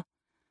lover.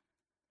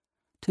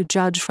 To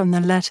judge from the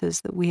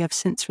letters that we have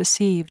since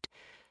received,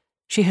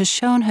 she has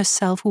shown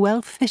herself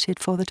well fitted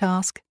for the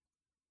task.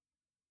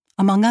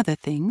 Among other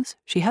things,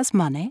 she has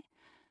money,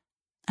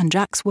 and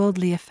Jack's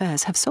worldly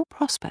affairs have so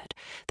prospered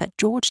that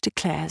George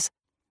declares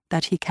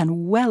that he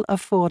can well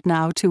afford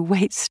now to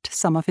waste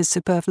some of his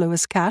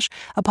superfluous cash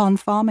upon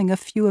farming a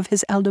few of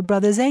his elder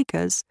brother's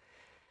acres.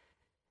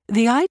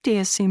 The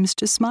idea seems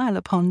to smile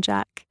upon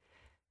Jack,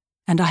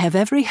 and I have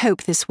every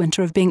hope this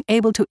winter of being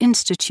able to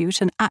institute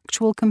an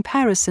actual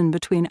comparison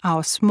between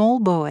our small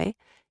boy,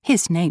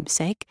 his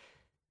namesake,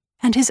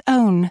 and his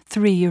own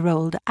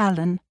 3-year-old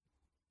Alan.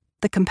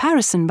 The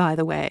comparison, by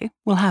the way,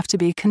 will have to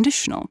be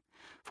conditional,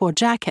 for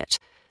Jacket,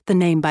 the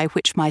name by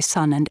which my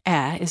son and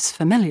heir is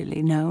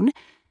familiarly known,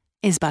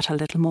 is but a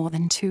little more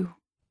than 2.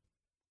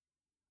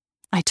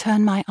 I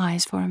turn my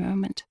eyes for a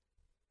moment,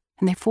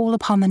 and they fall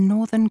upon the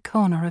northern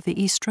corner of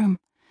the east room,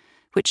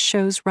 which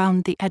shows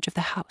round the edge of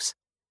the house.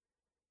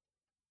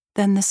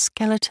 Then the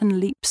skeleton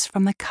leaps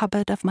from the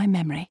cupboard of my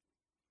memory.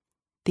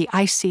 The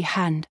icy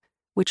hand,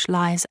 which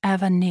lies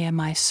ever near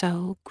my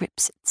soul,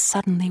 grips it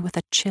suddenly with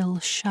a chill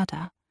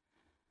shudder.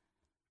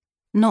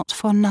 Not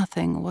for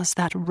nothing was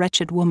that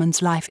wretched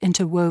woman's life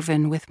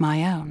interwoven with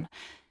my own,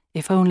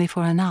 if only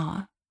for an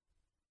hour.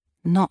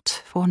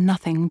 Not for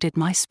nothing did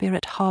my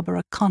spirit harbour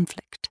a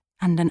conflict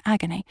and an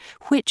agony,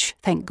 which,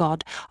 thank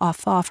God, are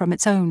far from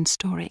its own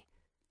story.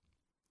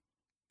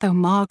 Though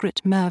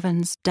Margaret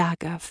Mervyn's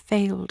dagger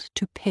failed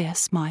to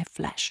pierce my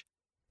flesh,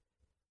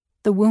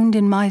 the wound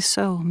in my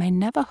soul may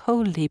never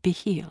wholly be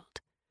healed.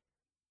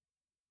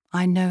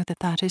 I know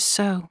that that is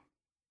so,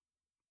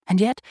 and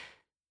yet,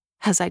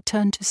 as I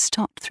turn to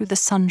stop through the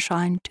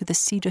sunshine to the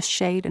cedar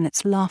shade and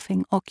its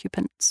laughing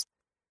occupants,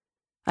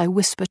 I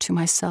whisper to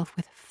myself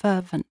with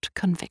fervent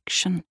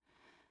conviction,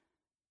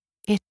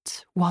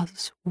 it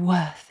was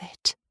worth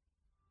it.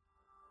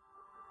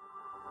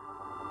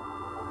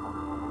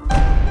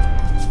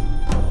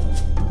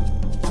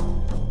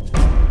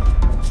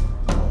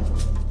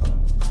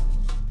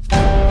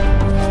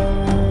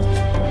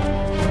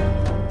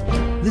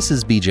 This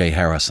is BJ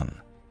Harrison.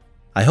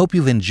 I hope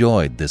you've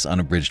enjoyed this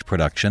unabridged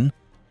production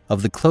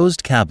of The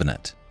Closed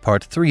Cabinet,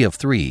 Part 3 of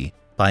 3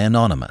 by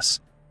Anonymous.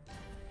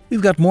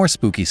 We've got more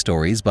spooky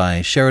stories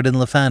by Sheridan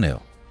Le Fanu,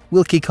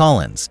 Wilkie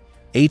Collins,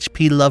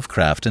 H.P.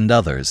 Lovecraft, and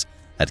others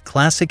at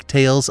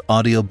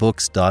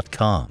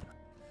ClassicTalesAudiobooks.com.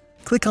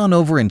 Click on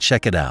over and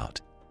check it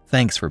out.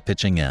 Thanks for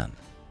pitching in.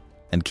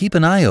 And keep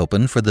an eye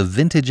open for the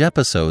vintage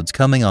episodes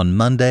coming on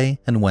Monday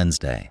and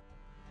Wednesday.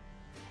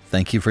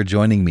 Thank you for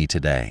joining me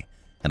today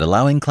and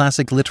allowing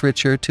classic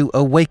literature to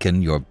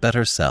awaken your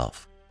better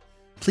self.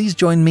 Please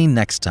join me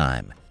next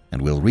time, and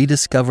we'll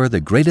rediscover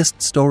the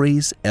greatest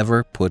stories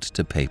ever put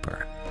to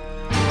paper.